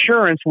flower, the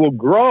assurance, will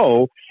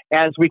grow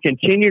as we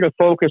continue to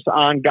focus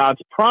on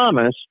God's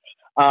promise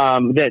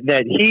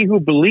that he who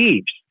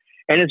believes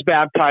and is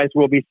baptized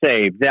will be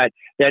saved, that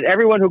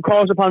everyone who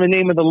calls upon the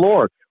name of the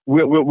Lord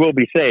will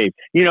be saved.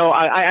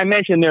 I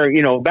mentioned there,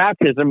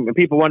 baptism, and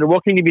people wonder,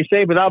 well, can you be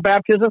saved without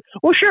baptism?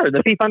 Well, sure,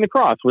 the thief on the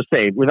cross was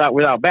saved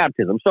without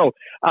baptism. So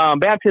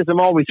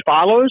baptism always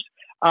follows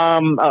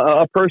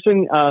a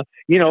person,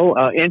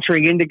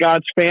 entering into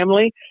God's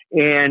family.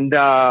 And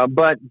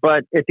but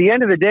at the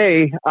end of the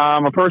day,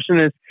 a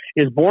person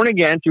is born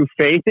again through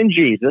faith in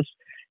Jesus.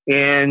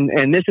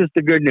 And this is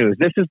the good news.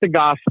 This is the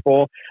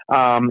gospel.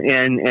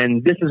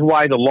 And this is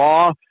why the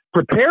law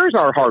prepares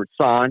our hearts,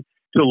 son,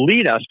 to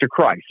lead us to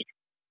Christ.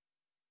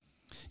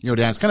 Dan,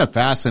 it's kind of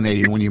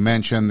fascinating when you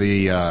mention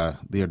the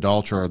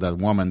adulterer, the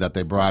woman that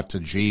they brought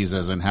to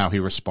Jesus and how he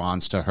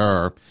responds to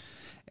her.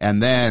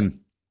 And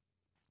then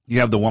you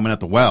have the woman at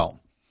the well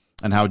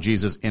and how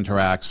Jesus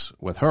interacts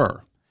with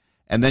her.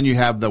 And then you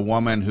have the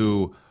woman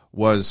who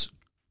was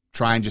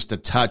trying just to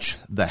touch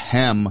the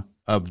hem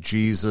of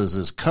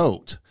Jesus's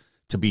coat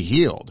to be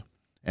healed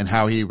and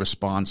how he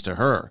responds to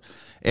her.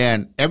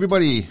 And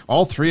everybody,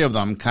 all three of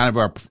them kind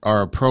of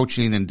are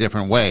approaching in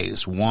different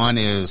ways. One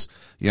is,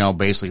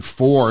 basically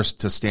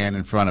forced to stand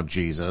in front of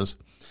Jesus.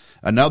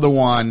 Another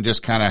one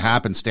just kind of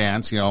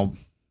happenstance, going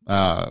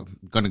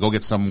to go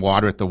get some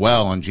water at the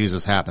well and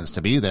Jesus happens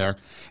to be there.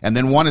 And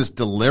then one is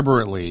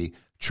deliberately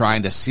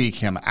trying to seek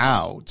him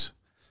out,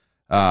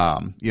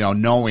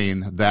 knowing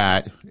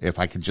that if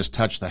I could just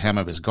touch the hem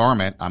of his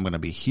garment, I'm going to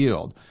be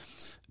healed.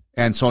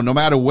 And so no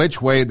matter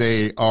which way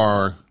they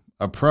are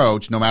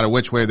approached, no matter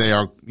which way they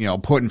are,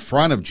 put in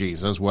front of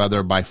Jesus,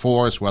 whether by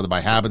force, whether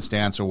by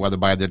happenstance, or whether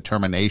by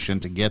determination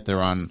to get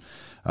there on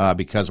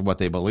because of what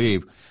they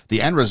believe,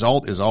 the end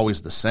result is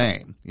always the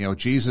same.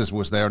 Jesus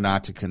was there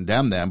not to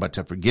condemn them, but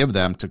to forgive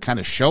them, to kind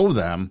of show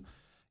them,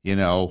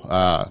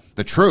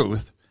 the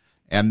truth,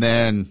 and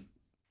then,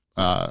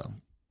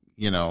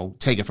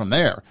 take it from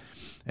there.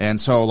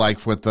 And so,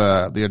 like with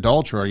the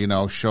adulterer,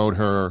 showed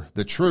her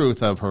the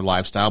truth of her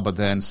lifestyle, but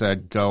then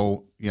said,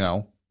 go,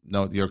 no,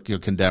 your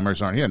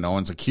condemners aren't here. No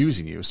one's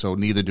accusing you, so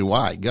neither do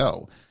I.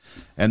 Go.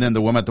 And then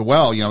the woman at the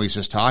well, he's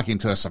just talking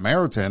to a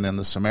Samaritan, and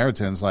the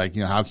Samaritan's like,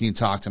 how can you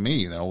talk to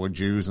me? We're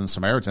Jews and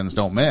Samaritans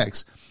don't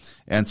mix.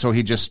 And so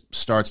he just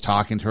starts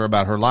talking to her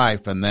about her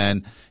life. And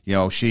then,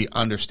 she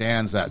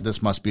understands that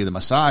this must be the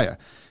Messiah.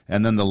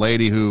 And then the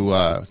lady who,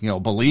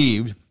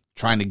 believed,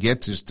 trying to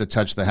get to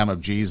touch the hem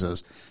of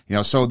Jesus,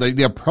 so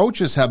the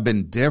approaches have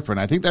been different.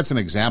 I think that's an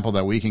example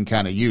that we can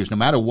kind of use no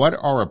matter what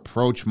our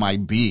approach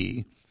might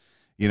be.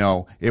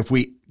 If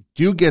we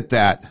do get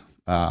that,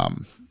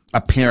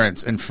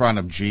 appearance in front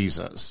of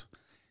Jesus,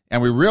 and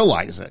we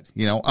realize it,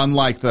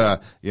 unlike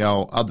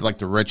like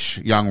the rich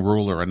young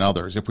ruler and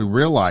others, if we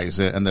realize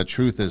it and the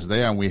truth is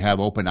there and we have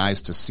open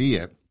eyes to see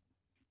it,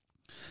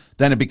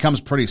 then it becomes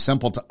pretty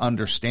simple to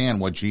understand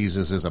what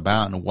Jesus is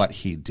about and what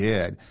he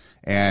did.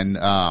 And,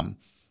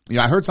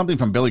 I heard something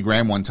from Billy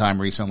Graham one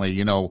time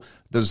recently.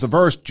 There's the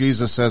verse,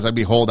 Jesus says,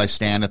 behold, I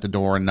stand at the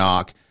door and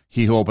knock.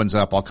 He who opens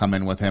up, I'll come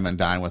in with him and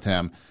dine with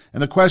him.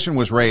 And the question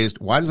was raised,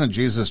 why doesn't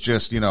Jesus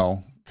just,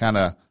 kind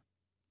of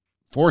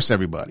force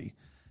everybody?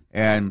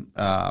 And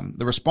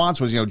the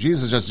response was,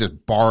 Jesus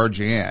just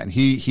barge in.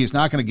 He's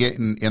not going to get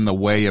in the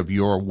way of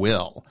your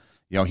will.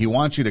 He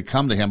wants you to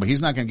come to him, but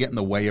he's not going to get in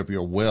the way of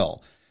your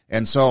will.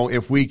 And so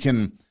if we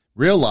can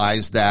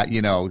realize that,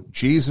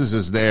 Jesus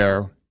is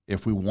there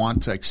if we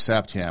want to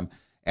accept him,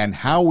 and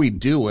how we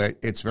do it,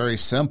 it's very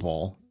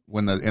simple.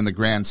 In the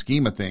grand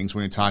scheme of things,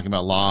 when you're talking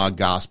about law,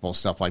 gospel,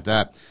 stuff like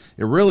that,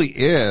 it really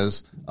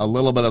is a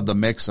little bit of the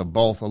mix of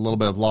both, a little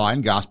bit of law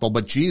and gospel.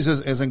 But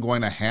Jesus isn't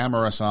going to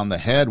hammer us on the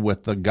head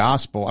with the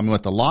gospel,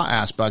 with the law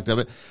aspect of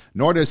it,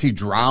 nor does he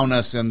drown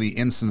us in the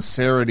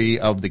insincerity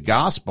of the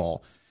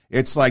gospel.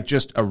 It's like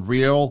just a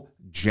real,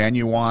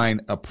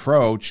 genuine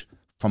approach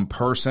from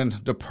person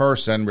to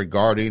person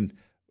regarding,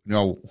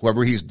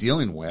 whoever he's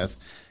dealing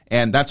with.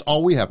 And that's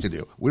all we have to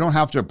do. We don't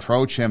have to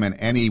approach him in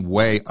any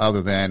way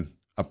other than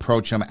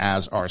approach him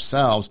as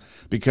ourselves,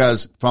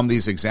 because from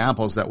these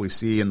examples that we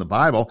see in the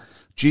Bible,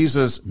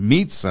 Jesus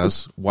meets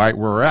us right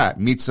where we're at,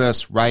 meets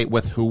us right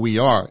with who we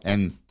are,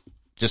 and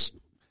just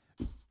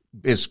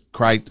is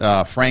quite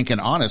frank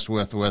and honest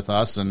with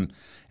us. And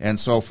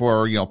so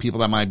for, people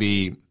that might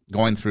be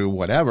going through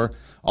whatever,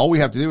 all we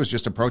have to do is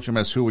just approach him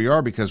as who we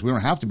are, because we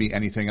don't have to be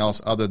anything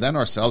else other than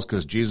ourselves,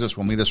 because Jesus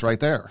will meet us right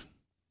there.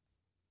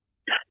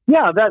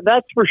 Yeah,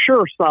 that's for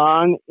sure,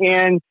 Son.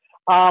 And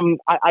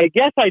I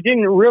guess I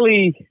didn't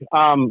really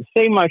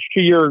say much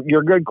to your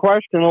good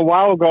question a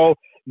while ago.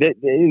 That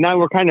now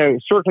we're kind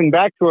of circling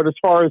back to it as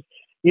far as,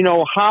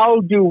 how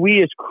do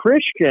we as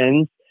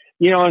Christians,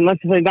 and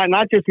let's say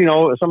not just,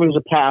 someone who's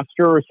a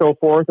pastor or so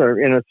forth or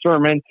in a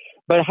sermon,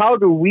 but how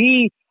do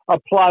we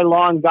apply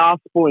law and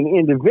gospel in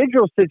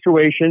individual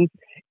situations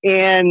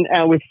and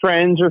with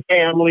friends or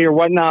family or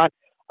whatnot?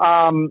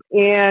 And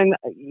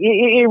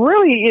it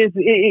really is,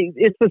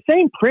 it's the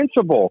same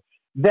principle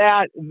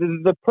that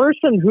the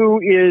person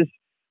who is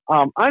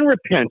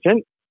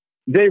unrepentant,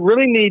 they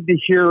really need to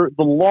hear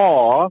the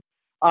law.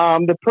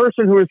 The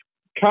person who is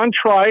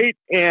contrite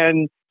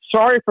and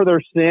sorry for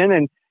their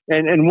sin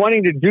and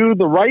wanting to do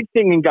the right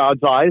thing in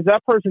God's eyes,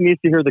 that person needs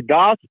to hear the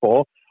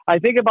gospel. I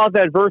think about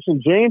that verse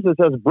in James that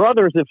says,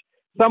 brothers, if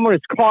someone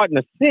is caught in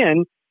a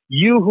sin,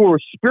 you who are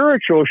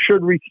spiritual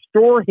should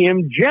restore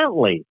him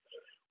gently.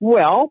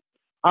 Well,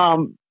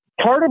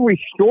 part of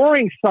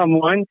restoring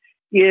someone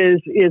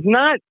is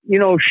not,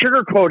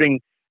 sugarcoating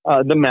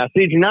the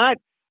message, not,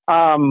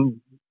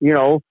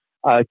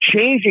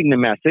 changing the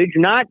message,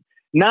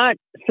 not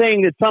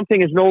saying that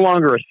something is no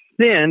longer a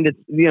sin. It's,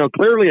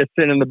 clearly a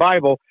sin in the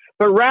Bible,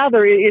 but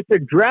rather it's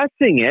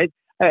addressing it,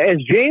 as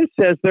James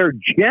says there,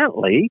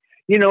 gently,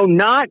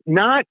 not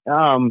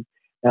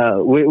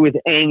with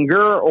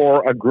anger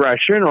or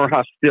aggression or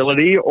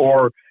hostility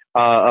or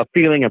a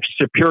feeling of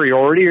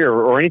superiority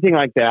or anything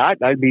like that.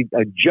 I'd be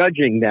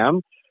judging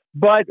them.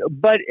 But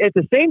at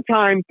the same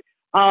time,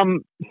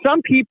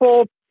 some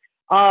people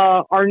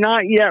are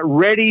not yet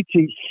ready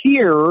to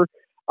hear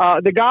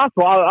the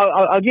gospel.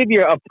 I'll give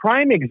you a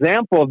prime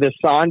example of this,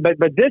 Son, but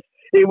this,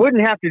 it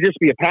wouldn't have to just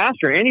be a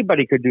pastor.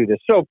 Anybody could do this.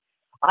 So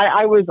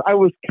I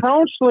was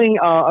counseling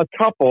a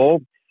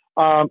couple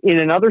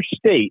in another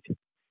state,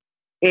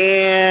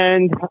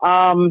 and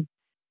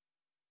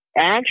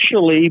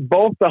actually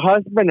both the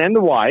husband and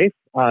the wife,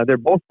 they're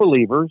both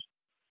believers.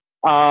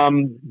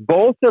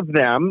 Both of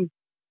them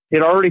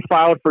had already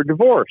filed for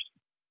divorce,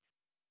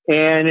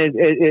 and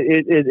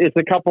it's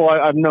a couple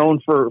I've known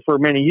for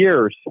many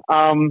years.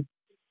 And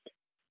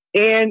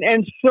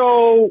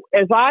so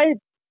as I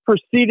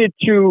proceeded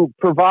to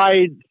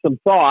provide some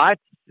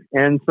thoughts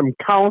and some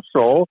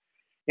counsel,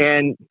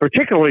 and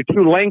particularly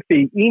 2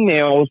 lengthy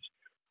emails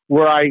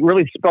where I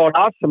really spelled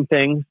out some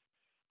things,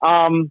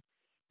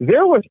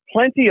 there was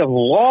plenty of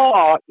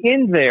law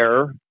in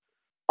there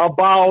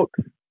about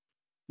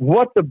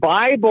what the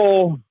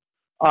Bible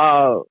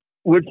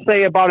would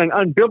say about an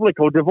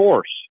unbiblical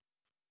divorce,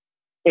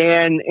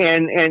 and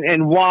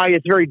why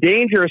it's very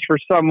dangerous for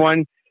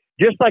someone,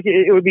 just like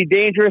it would be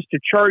dangerous to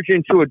charge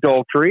into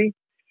adultery.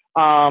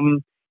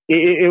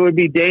 It would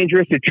be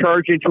dangerous to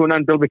charge into an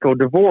unbiblical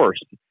divorce.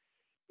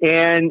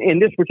 And in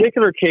this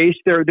particular case,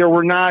 there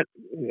were not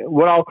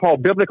what I'll call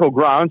biblical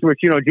grounds, which,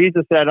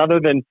 Jesus said, other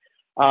than,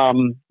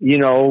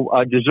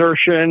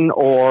 desertion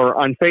or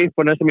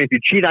unfaithfulness. I mean, if you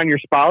cheat on your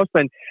spouse,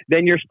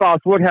 then your spouse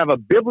would have a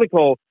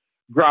biblical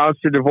grounds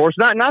to divorce.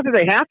 Not that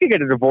they have to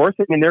get a divorce.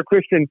 I mean, there are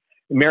Christian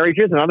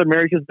marriages and other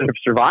marriages that have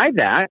survived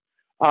that.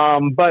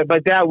 But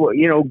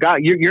that, God,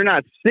 you're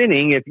not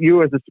sinning if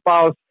you as a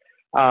spouse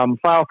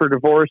file for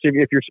divorce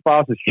if your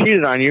spouse has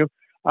cheated on you.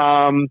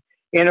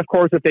 And of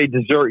course, if they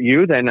desert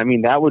you, then,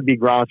 that would be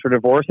grounds for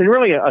divorce. And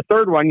really a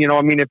third one,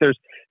 if there's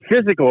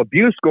physical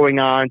abuse going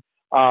on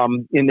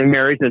in the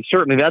marriage, then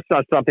certainly that's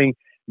not something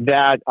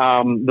that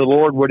the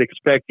Lord would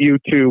expect you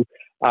to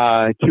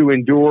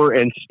endure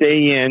and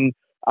stay in.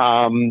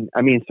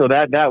 So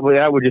that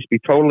would just be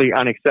totally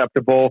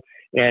unacceptable.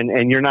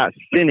 And you're not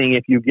sinning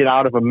if you get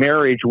out of a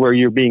marriage where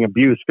you're being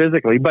abused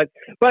physically. But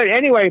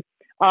anyway,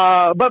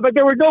 but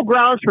there were no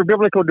grounds for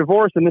biblical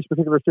divorce in this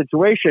particular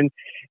situation,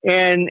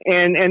 and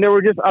there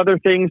were just other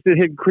things that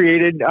had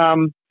created,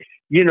 some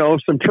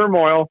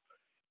turmoil.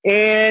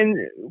 And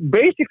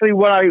basically,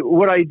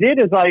 what I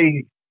did is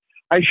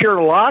I shared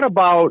a lot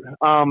about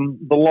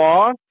the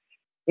law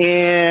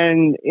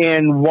and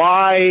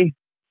why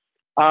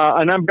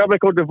an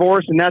unbiblical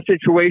divorce in that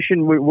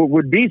situation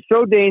would be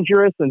so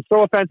dangerous and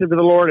so offensive to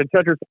the Lord, et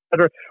cetera, et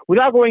cetera.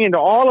 Without going into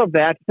all of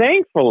that,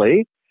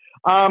 thankfully,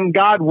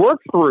 God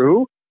worked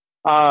through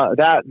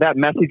that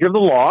message of the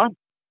law,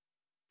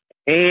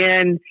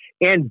 and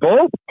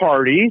both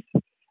parties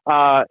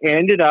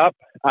ended up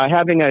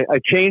having a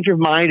change of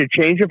mind, a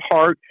change of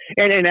heart,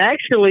 and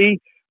actually,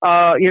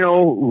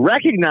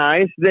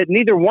 recognized that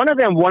neither one of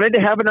them wanted to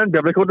have an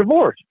unbiblical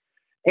divorce.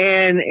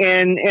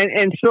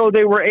 And so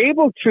they were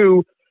able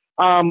to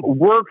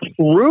work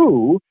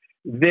through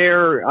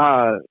their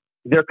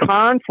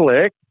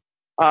conflict,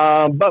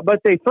 but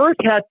they first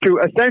had to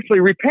essentially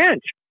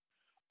repent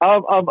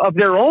of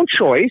their own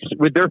choice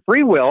with their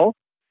free will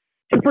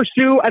to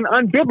pursue an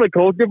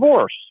unbiblical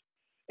divorce.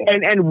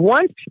 And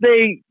once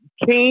they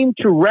came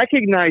to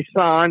recognize,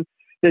 son,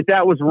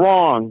 that was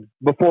wrong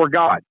before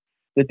God,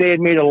 that they had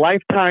made a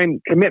lifetime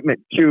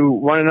commitment to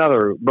one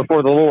another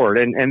before the Lord,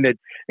 and that,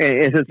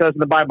 as it says in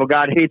the Bible,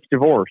 God hates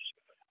divorce.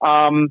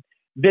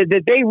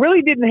 That they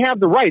really didn't have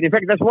the right. In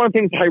fact, that's one of the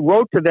things I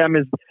wrote to them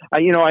is,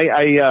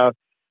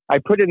 I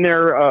put in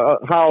there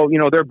how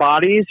their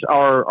bodies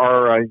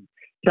are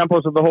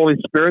temples of the Holy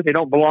Spirit. They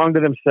don't belong to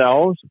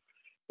themselves,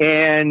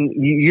 and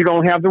you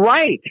don't have the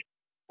right.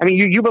 I mean,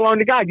 you belong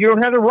to God. You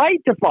don't have the right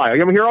to file.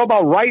 You hear all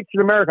about rights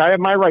in America. I have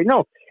my right.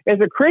 No, as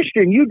a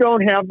Christian, you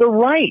don't have the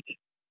right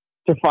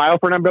to file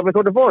for an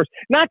unbiblical divorce.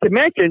 Not to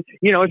mention,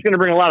 it's going to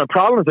bring a lot of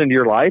problems into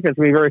your life. It's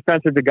going to be very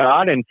offensive to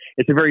God, and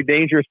it's a very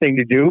dangerous thing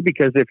to do,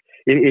 because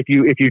if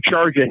you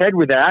charge ahead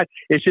with that,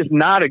 it's just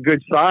not a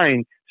good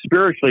sign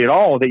spiritually at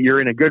all that you're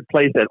in a good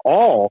place at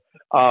all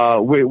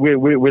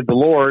with the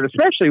Lord,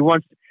 especially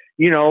once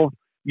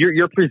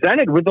you're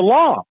presented with the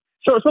law.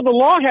 So the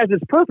law has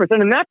its purpose,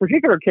 and in that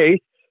particular case,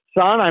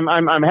 son,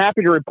 I'm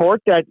happy to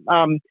report that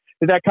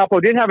that couple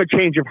did have a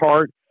change of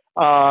heart.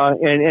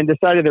 And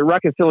decided that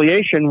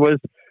reconciliation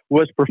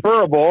was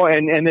preferable,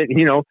 and that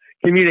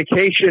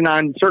communication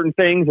on certain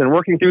things and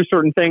working through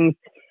certain things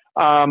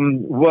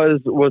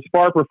was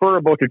far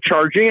preferable to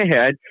charging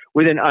ahead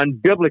with an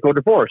unbiblical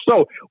divorce.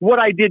 So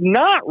what I did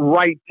not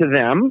write to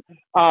them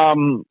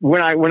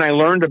when I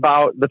learned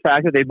about the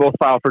fact that they both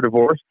filed for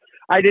divorce,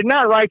 I did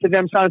not write to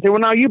them and say, well,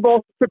 now you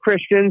both are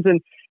Christians,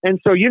 and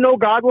so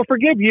God will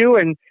forgive you,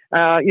 and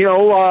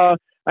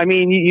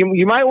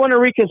you might want to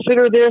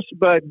reconsider this,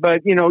 but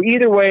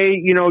either way,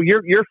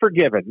 you're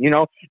forgiven.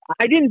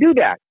 I didn't do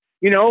that,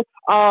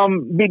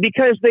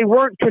 because they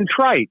weren't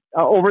contrite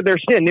over their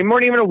sin. They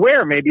weren't even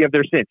aware maybe of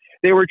their sin.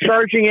 They were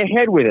charging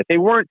ahead with it. They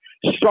weren't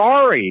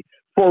sorry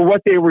for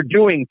what they were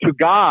doing to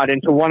God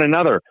and to one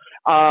another.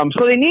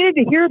 So they needed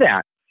to hear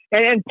that.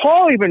 And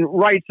Paul even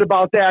writes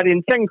about that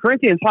in 2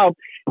 Corinthians, how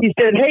he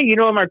said, hey, in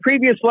my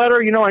previous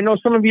letter, I know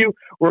some of you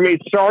were made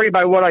sorry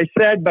by what I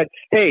said, but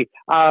hey,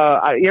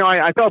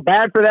 I felt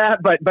bad for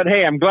that, but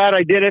hey, I'm glad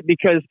I did it,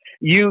 because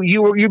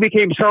you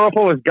became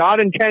sorrowful as God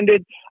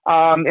intended,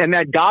 and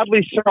that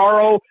godly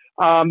sorrow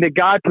that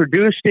God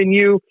produced in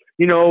you,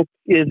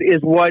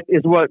 is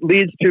what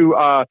leads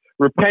to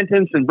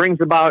repentance and brings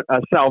about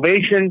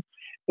salvation.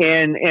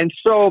 And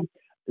so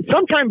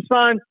sometimes,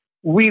 son,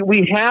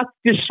 we have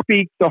to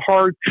speak the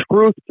hard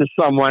truth to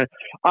someone.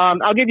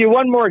 I'll give you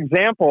one more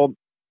example.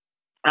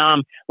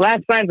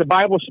 Last night at the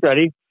Bible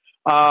study,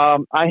 I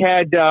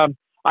had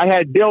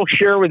Bill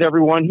share with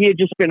everyone. He had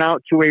just been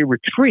out to a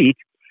retreat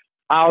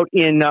out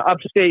in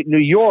upstate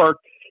New York.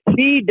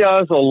 He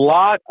does a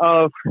lot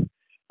of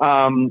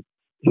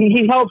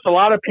he helps a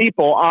lot of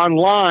people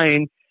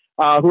online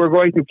who are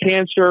going through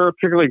cancer,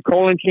 particularly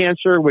colon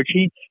cancer, which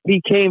he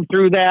came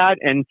through that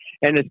and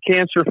is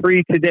cancer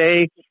free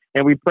today.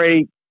 And we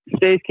pray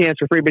stays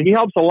cancer free, but he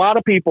helps a lot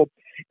of people.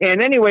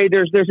 And anyway,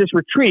 there's this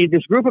retreat,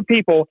 this group of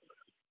people,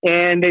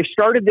 and they've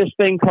started this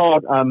thing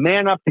called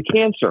Man Up to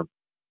Cancer.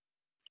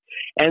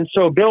 And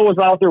so Bill was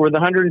out there with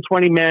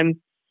 120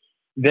 men,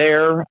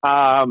 there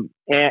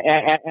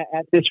at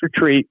this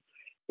retreat,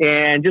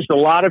 and just a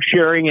lot of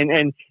sharing.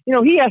 And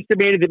he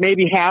estimated that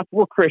maybe half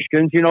were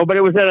Christians, but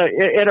it was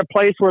at a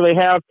place where they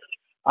have,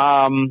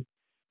 I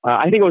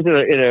think it was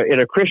at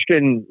a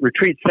Christian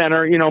retreat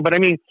center, but I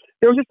mean,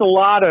 there was just a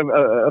lot of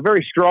a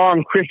very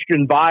strong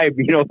Christian vibe,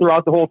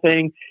 throughout the whole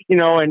thing,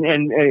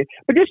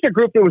 but just a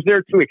group that was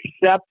there to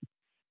accept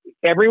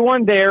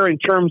everyone there in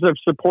terms of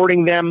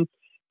supporting them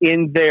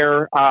in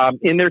their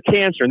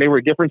cancer. And they were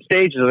at different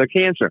stages of their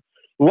cancer.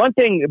 One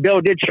thing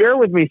Bill did share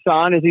with me,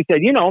 son, is he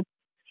said,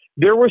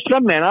 there were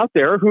some men out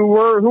there who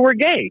were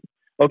gay.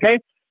 Okay.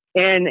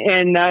 And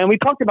we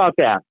talked about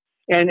that.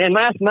 And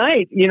last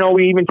night,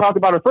 we even talked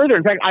about it further.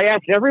 In fact, I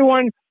asked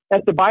everyone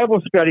at the Bible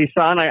study,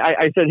 son,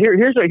 I said,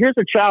 here's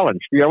a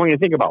challenge for you. I want you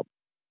to think about.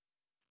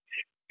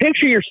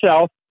 Picture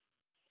yourself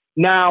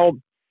now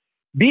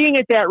being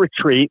at that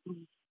retreat,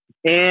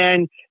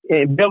 and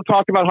Bill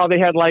talked about how they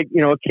had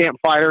a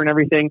campfire and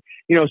everything,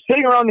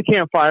 sitting around the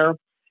campfire,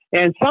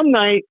 and some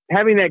night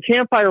having that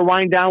campfire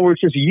wind down where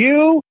it's just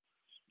you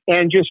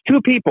and just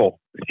two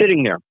people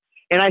sitting there.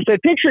 And I said,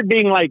 picture it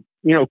being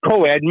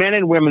co-ed, men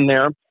and women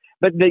there,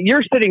 but that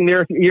you're sitting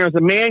there, as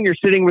a man, you're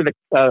sitting with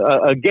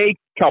a gay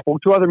couple,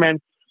 two other men,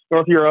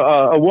 or if you're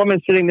a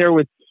woman sitting there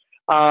with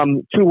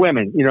two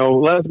women,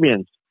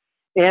 lesbians.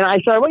 And I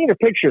said, I want you to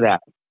picture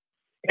that.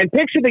 And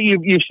picture that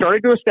you've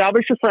started to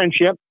establish a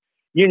friendship,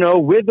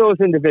 with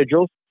those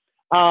individuals.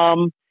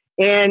 And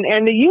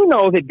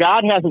that that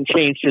God hasn't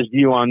changed his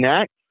view on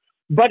that.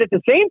 But at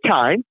the same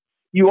time,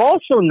 you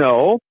also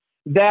know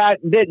that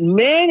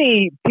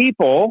many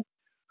people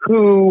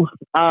who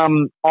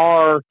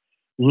are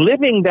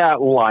living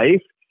that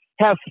life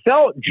have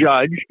felt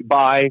judged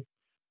by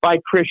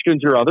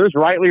Christians or others,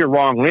 rightly or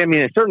wrongly. I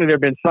mean, certainly there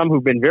have been some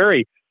who've been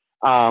very,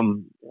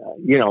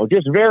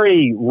 just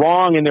very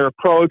wrong in their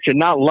approach and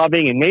not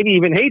loving and maybe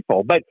even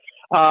hateful. But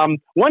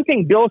one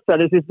thing Bill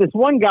said is this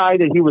one guy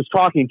that he was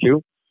talking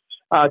to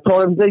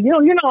told him that,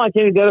 you're not like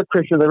any of the other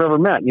Christians I've ever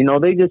met.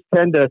 They just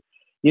tend to,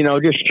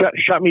 just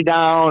shut me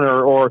down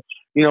or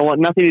want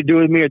nothing to do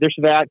with me or this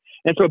or that.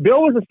 And so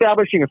Bill was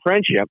establishing a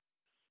friendship.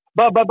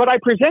 But I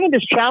presented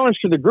this challenge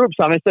to the group,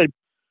 son. I said,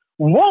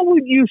 what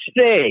would you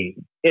say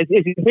if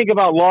you think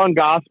about law and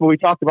gospel? We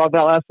talked about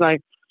that last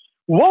night.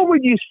 What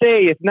would you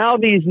say if now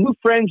these new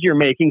friends you're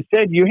making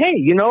said to you, hey,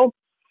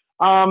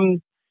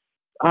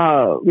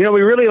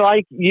 we really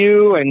like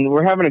you and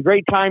we're having a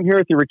great time here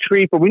at the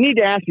retreat, but we need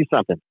to ask you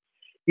something.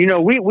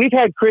 We've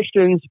had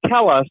Christians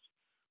tell us,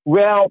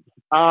 well,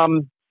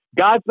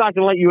 God's not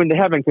going to let you into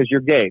heaven because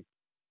you're gay.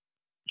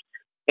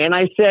 And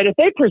I said, if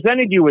they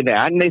presented you with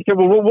that, and they said,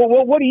 well,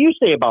 what do you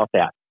say about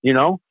that?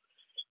 And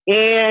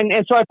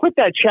so I put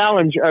that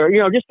challenge,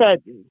 just that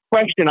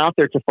question out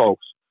there to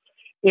folks.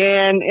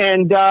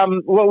 And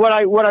what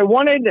I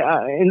wanted,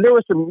 and there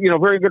were some,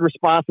 very good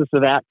responses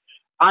to that.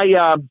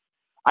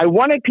 I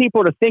wanted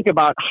people to think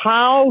about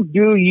how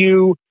do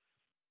you,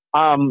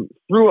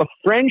 through a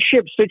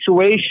friendship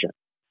situation,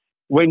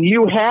 when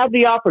you have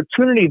the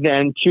opportunity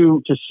then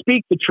to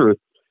speak the truth,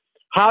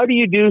 how do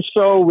you do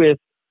so with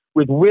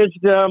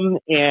wisdom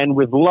and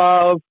with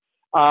love,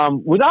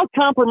 without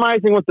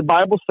compromising what the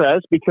Bible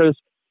says? Because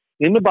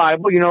in the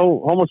Bible,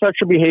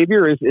 homosexual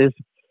behavior is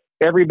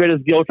every bit as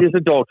guilty as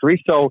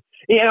adultery. So,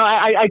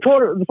 I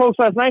told the folks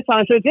last night,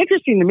 I said, it's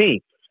interesting to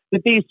me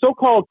that these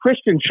so-called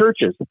Christian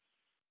churches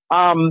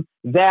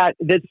that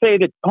say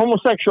that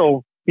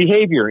homosexual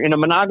behavior in a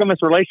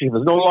monogamous relationship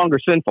is no longer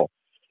sinful.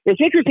 It's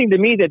interesting to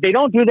me that they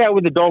don't do that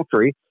with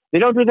adultery. They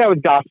don't do that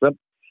with gossip.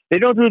 They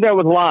don't do that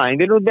with lying.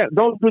 They don't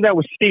do that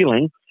with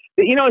stealing.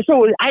 So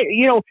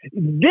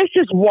this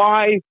is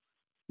why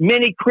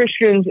many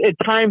Christians at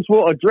times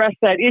will address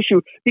that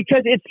issue,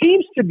 because it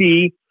seems to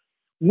be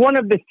one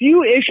of the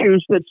few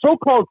issues that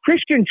so-called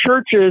Christian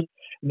churches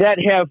that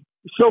have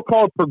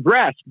so-called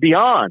progressed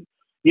beyond,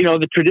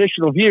 the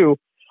traditional view,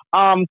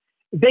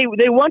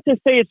 they want to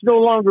say it's no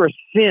longer a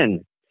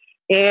sin,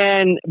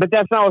 but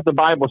that's not what the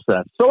Bible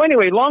says. So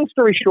anyway, long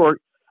story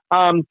short,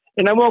 and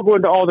I won't go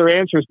into all their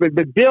answers, but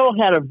Bill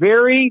had a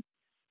very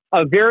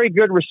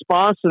good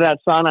response to that,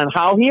 son, on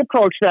how he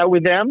approached that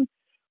with them,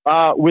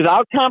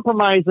 without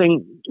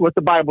compromising what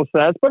the Bible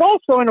says, but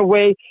also in a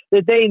way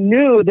that they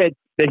knew that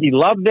he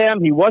loved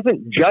them. He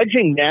wasn't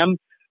judging them,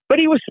 but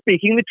he was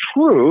speaking the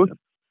truth.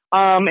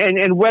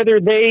 And whether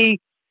they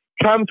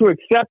come to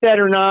accept that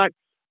or not,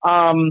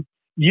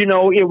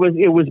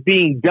 it was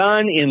being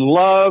done in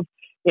love.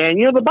 And,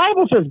 the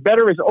Bible says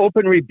better is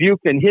open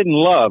rebuke than hidden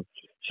love.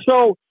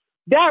 So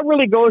that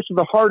really goes to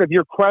the heart of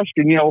your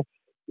question.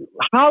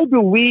 How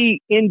do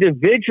we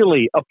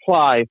individually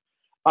apply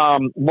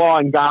law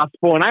and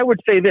gospel? And I would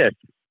say this: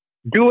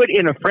 do it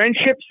in a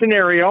friendship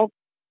scenario,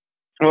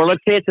 or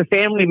let's say it's a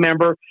family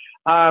member.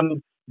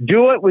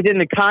 Do it within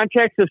the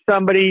context of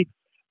somebody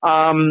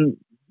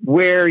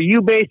where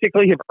you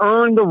basically have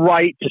earned the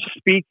right to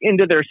speak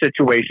into their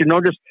situation.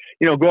 Don't just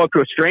go up to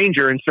a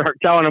stranger and start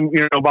telling them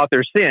about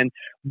their sin.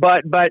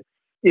 But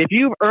if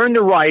you've earned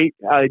the right,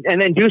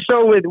 and then do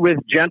so with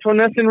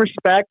gentleness and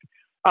respect,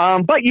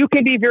 but you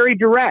can be very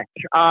direct.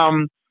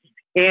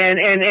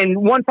 And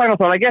one final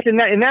thought, I guess in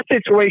that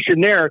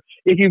situation there,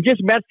 if you've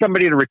just met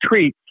somebody at a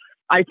retreat,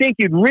 I think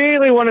you'd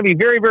really want to be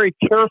very, very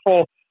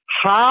careful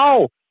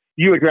how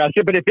you address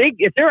it. But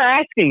if they're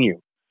asking you,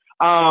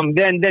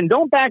 then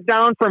don't back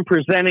down from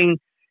presenting,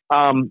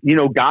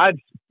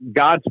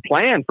 God's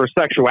plan for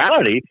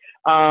sexuality.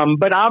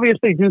 But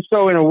obviously do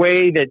so in a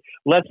way that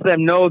lets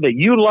them know that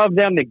you love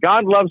them, that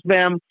God loves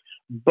them.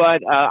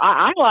 But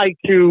I like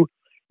to,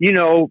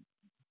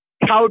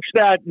 couch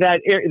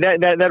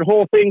that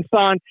whole thing,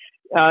 son,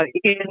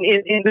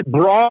 in the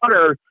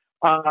broader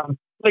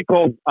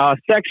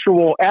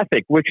sexual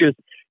ethic, which is,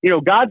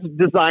 God's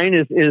design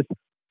is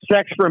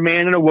sex for a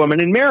man and a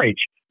woman in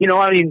marriage.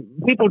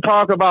 People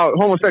talk about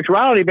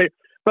homosexuality,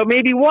 but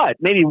maybe what?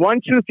 Maybe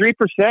 1%, 2%,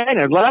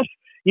 3% or less,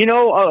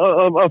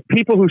 of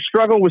people who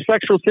struggle with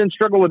sexual sin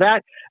struggle with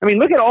that.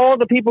 Look at all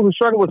the people who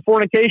struggle with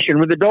fornication,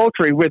 with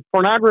adultery, with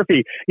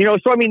pornography.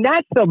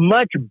 That's a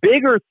much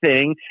bigger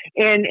thing.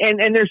 And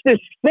there's this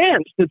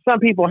sense that some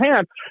people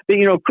have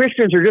that,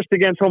 Christians are just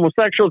against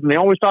homosexuals and they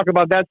always talk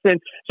about that sin.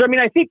 So,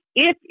 I think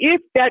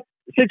if that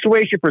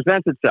situation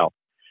presents itself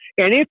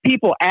and if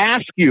people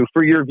ask you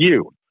for your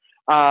view,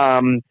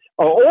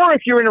 or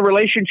if you're in a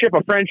relationship,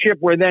 a friendship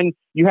where then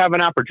you have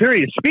an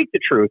opportunity to speak the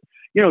truth,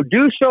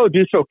 do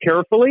so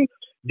carefully,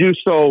 do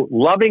so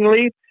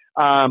lovingly.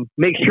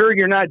 Make sure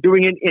you're not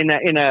doing it in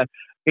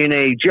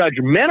a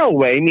judgmental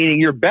way, meaning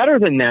you're better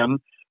than them.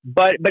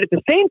 But at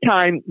the same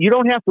time, you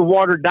don't have to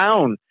water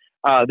down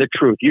the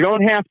truth. You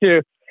don't have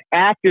to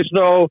act as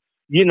though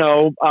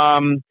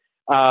one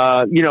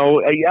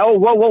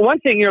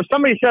thing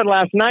somebody said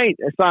last night,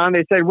 Hassan,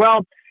 they said,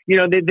 well,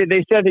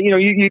 they said that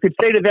you could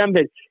say to them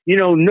that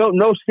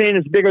no sin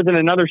is bigger than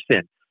another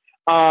sin.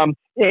 And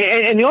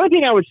the only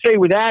thing I would say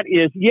with that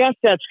is, yes,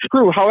 that's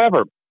true.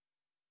 However,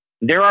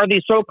 there are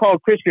these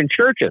so-called Christian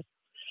churches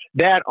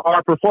that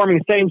are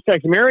performing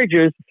same-sex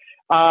marriages,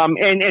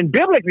 and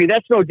biblically,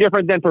 that's no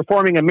different than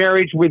performing a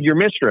marriage with your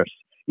mistress.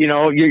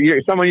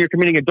 You're someone you're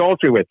committing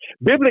adultery with.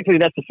 Biblically,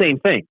 that's the same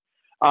thing.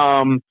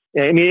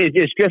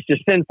 It's just as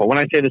sinful. When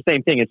I say the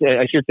same thing,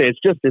 I should say it's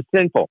just as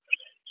sinful.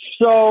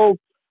 So,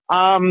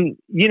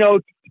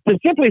 to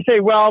simply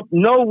say, well,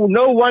 no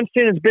one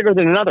sin is bigger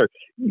than another.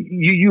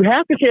 You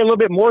have to say a little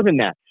bit more than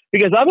that,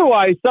 because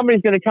otherwise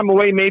somebody's going to come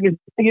away maybe,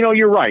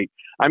 you're right.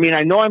 I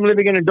know I'm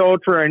living in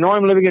adultery. I know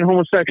I'm living in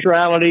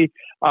homosexuality,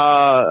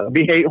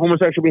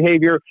 homosexual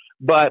behavior,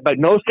 but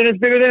no sin is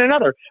bigger than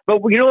another.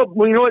 But you know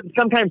what?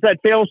 Sometimes that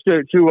fails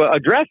to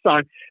address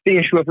on the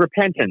issue of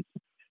repentance.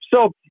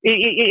 So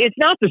it's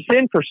not the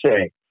sin per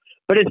se,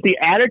 but it's the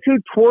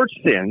attitude towards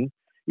sin.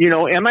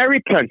 Am I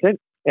repentant?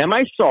 Am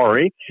I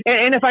sorry?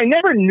 And if I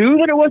never knew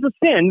that it was a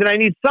sin, then I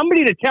need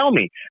somebody to tell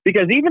me,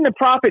 because even the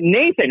prophet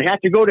Nathan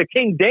had to go to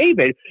King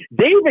David.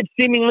 David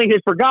seemingly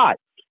had forgot,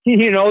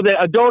 that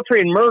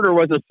adultery and murder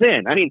was a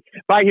sin.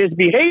 By his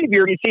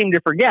behavior, he seemed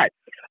to forget.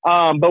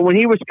 But when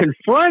he was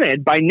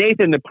confronted by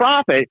Nathan the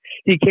prophet,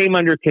 he came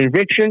under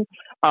conviction.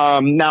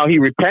 Now he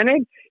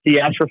repented. He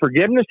asked for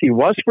forgiveness. He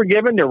was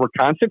forgiven. There were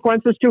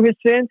consequences to his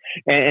sin,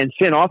 and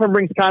sin often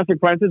brings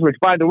consequences, which,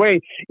 by the way,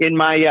 in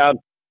my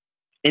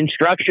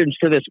instructions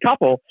to this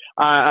couple,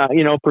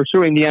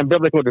 pursuing the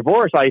unbiblical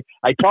divorce, I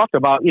talked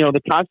about,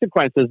 the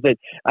consequences that,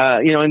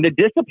 and the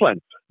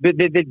discipline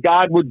that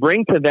God would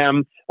bring to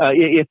them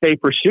if they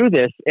pursue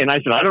this. And I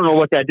said, I don't know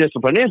what that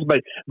discipline is,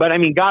 but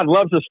God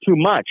loves us too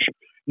much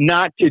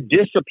not to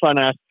discipline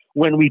us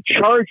when we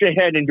charge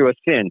ahead into a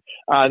sin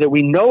that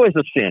we know is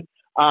a sin.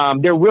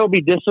 There will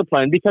be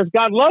discipline because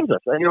God loves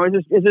us.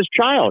 As his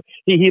child,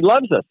 he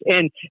loves us.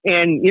 And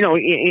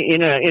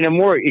in a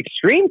more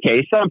extreme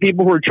case, some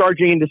people who are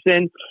charging into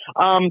sin,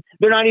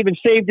 they're not even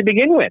saved to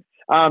begin with.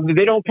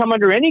 They don't come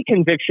under any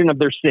conviction of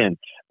their sin.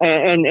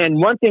 And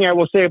one thing I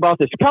will say about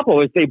this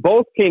couple is they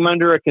both came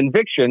under a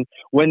conviction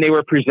when they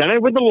were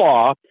presented with the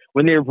law,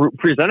 when they were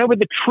presented with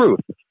the truth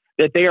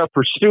that they are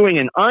pursuing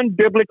an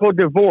unbiblical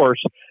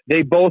divorce.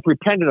 They both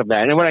repented of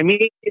that. And what I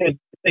mean is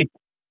they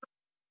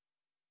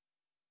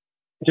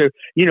to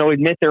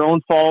admit their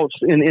own faults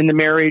in the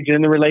marriage and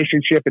in the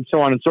relationship and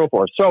so on and so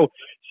forth. So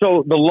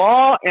the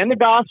law and the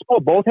gospel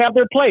both have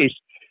their place,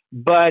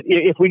 but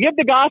if we give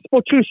the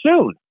gospel too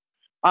soon,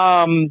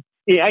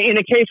 in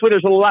a case where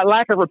there's a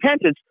lack of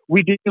repentance,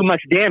 we do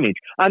much damage.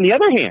 On the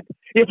other hand,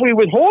 if we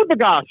withhold the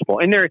gospel,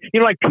 and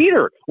like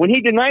Peter, when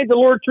he denied the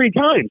Lord 3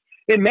 times,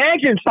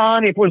 imagine,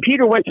 son, if when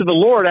Peter went to the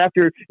Lord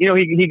after,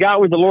 he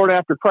got with the Lord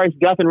after Christ's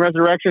death and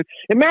resurrection,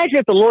 imagine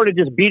if the Lord had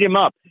just beat him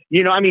up,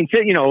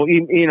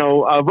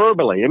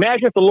 verbally.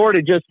 Imagine if the Lord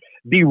had just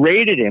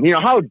berated him.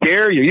 How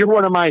dare you? You're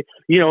one of my,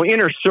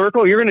 inner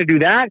circle. You're going to do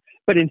that.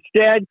 But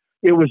instead,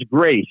 it was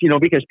grace,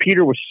 because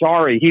Peter was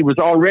sorry. He was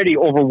already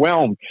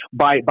overwhelmed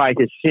by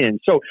his sin.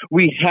 So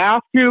we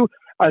have to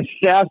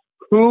assess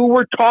who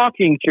we're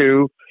talking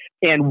to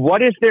and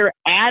what is their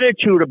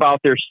attitude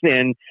about their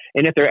sin.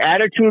 And if their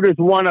attitude is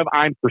one of,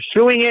 I'm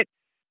pursuing it,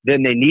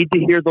 then they need to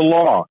hear the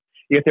law.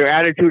 If their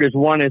attitude is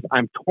one is,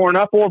 I'm torn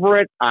up over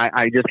it,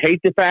 I just hate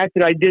the fact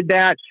that I did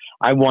that,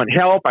 I want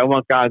help, I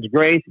want God's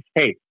grace,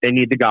 hey, they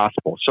need the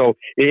gospel. So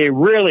it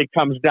really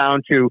comes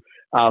down to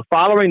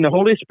following the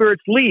Holy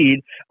Spirit's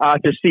lead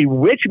to see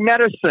which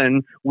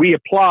medicine we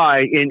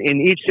apply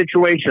in each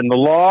situation, the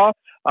law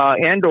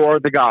and or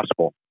the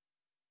gospel.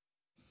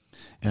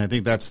 And I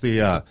think that's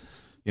the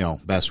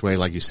best way,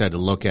 like you said, to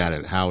look at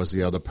it. How is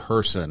the other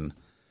person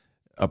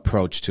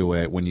approach to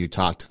it when you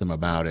talk to them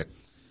about it?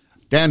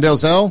 Dan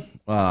Delzell,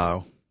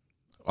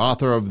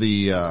 author of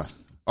the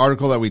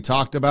article that we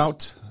talked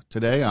about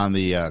today on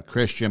the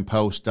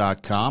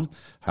ChristianPost.com,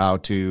 how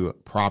to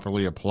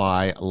properly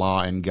apply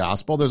law and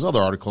gospel. There's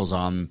other articles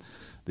on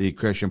the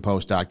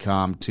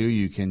ChristianPost.com too.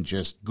 You can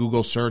just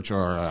Google search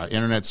or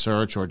internet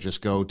search, or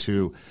just go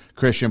to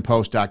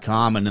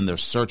ChristianPost.com, and in their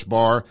search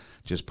bar,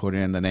 just put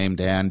in the name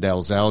Dan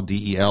Delzell,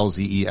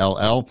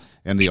 Delzell,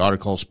 and the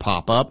articles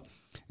pop up.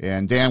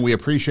 And Dan, we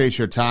appreciate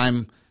your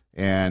time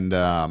and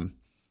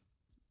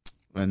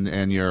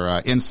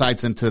your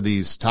insights into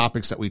these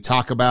topics that we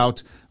talk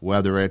about,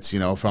 whether it's,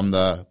 from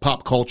the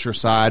pop culture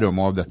side or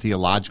more of the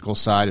theological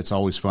side. It's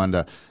always fun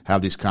to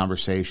have these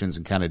conversations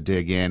and kind of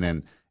dig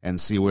in and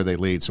see where they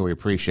lead. So we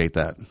appreciate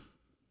that.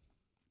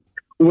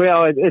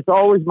 Well, it's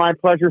always my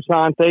pleasure,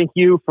 Son. Thank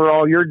you for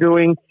all you're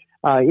doing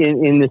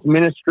in this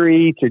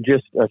ministry to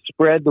just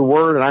spread the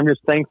word. And I'm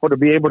just thankful to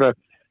be able to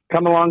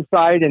come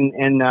alongside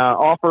and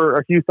offer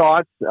a few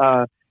thoughts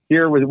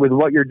here with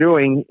what you're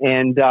doing.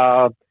 And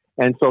so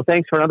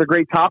thanks for another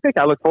great topic.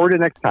 I look forward to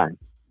next time.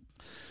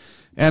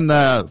 And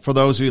for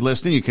those of you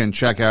listening, you can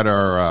check out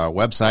our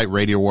website,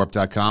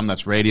 RadioWarp.com.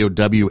 That's Radio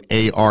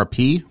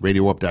WARP,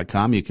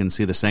 RadioWarp.com. You can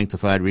see the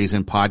Sanctified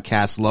Reason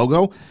podcast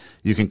logo.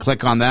 You can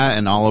click on that,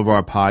 and all of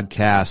our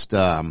podcast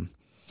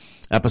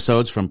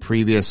episodes from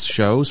previous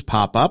shows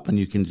pop up, and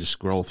you can just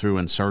scroll through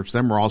and search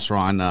them. We're also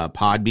on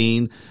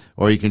Podbean,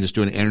 or you can just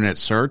do an internet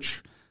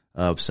search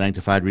of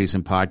Sanctified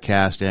Reason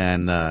podcast,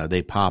 and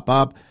they pop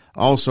up.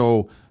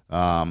 Also,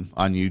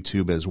 on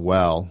YouTube as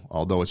well,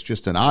 although it's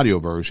just an audio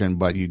version,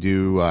 but you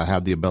do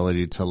have the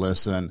ability to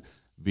listen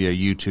via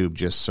YouTube.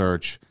 Just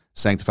search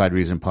Sanctified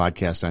Reason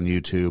podcast on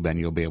YouTube, and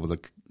you'll be able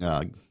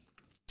to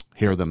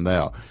hear them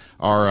there.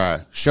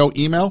 Our show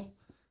email,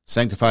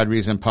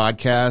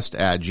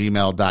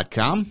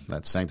 sanctifiedreasonpodcast@gmail.com.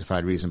 That's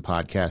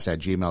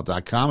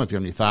sanctifiedreasonpodcast@gmail.com. If you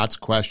have any thoughts,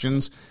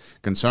 questions,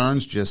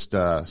 concerns, just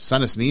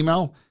send us an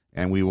email,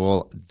 and we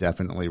will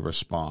definitely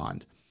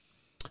respond.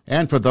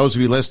 And for those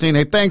of you listening,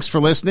 hey, thanks for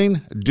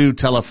listening. Do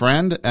tell a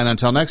friend. And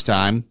until next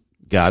time,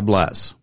 God bless.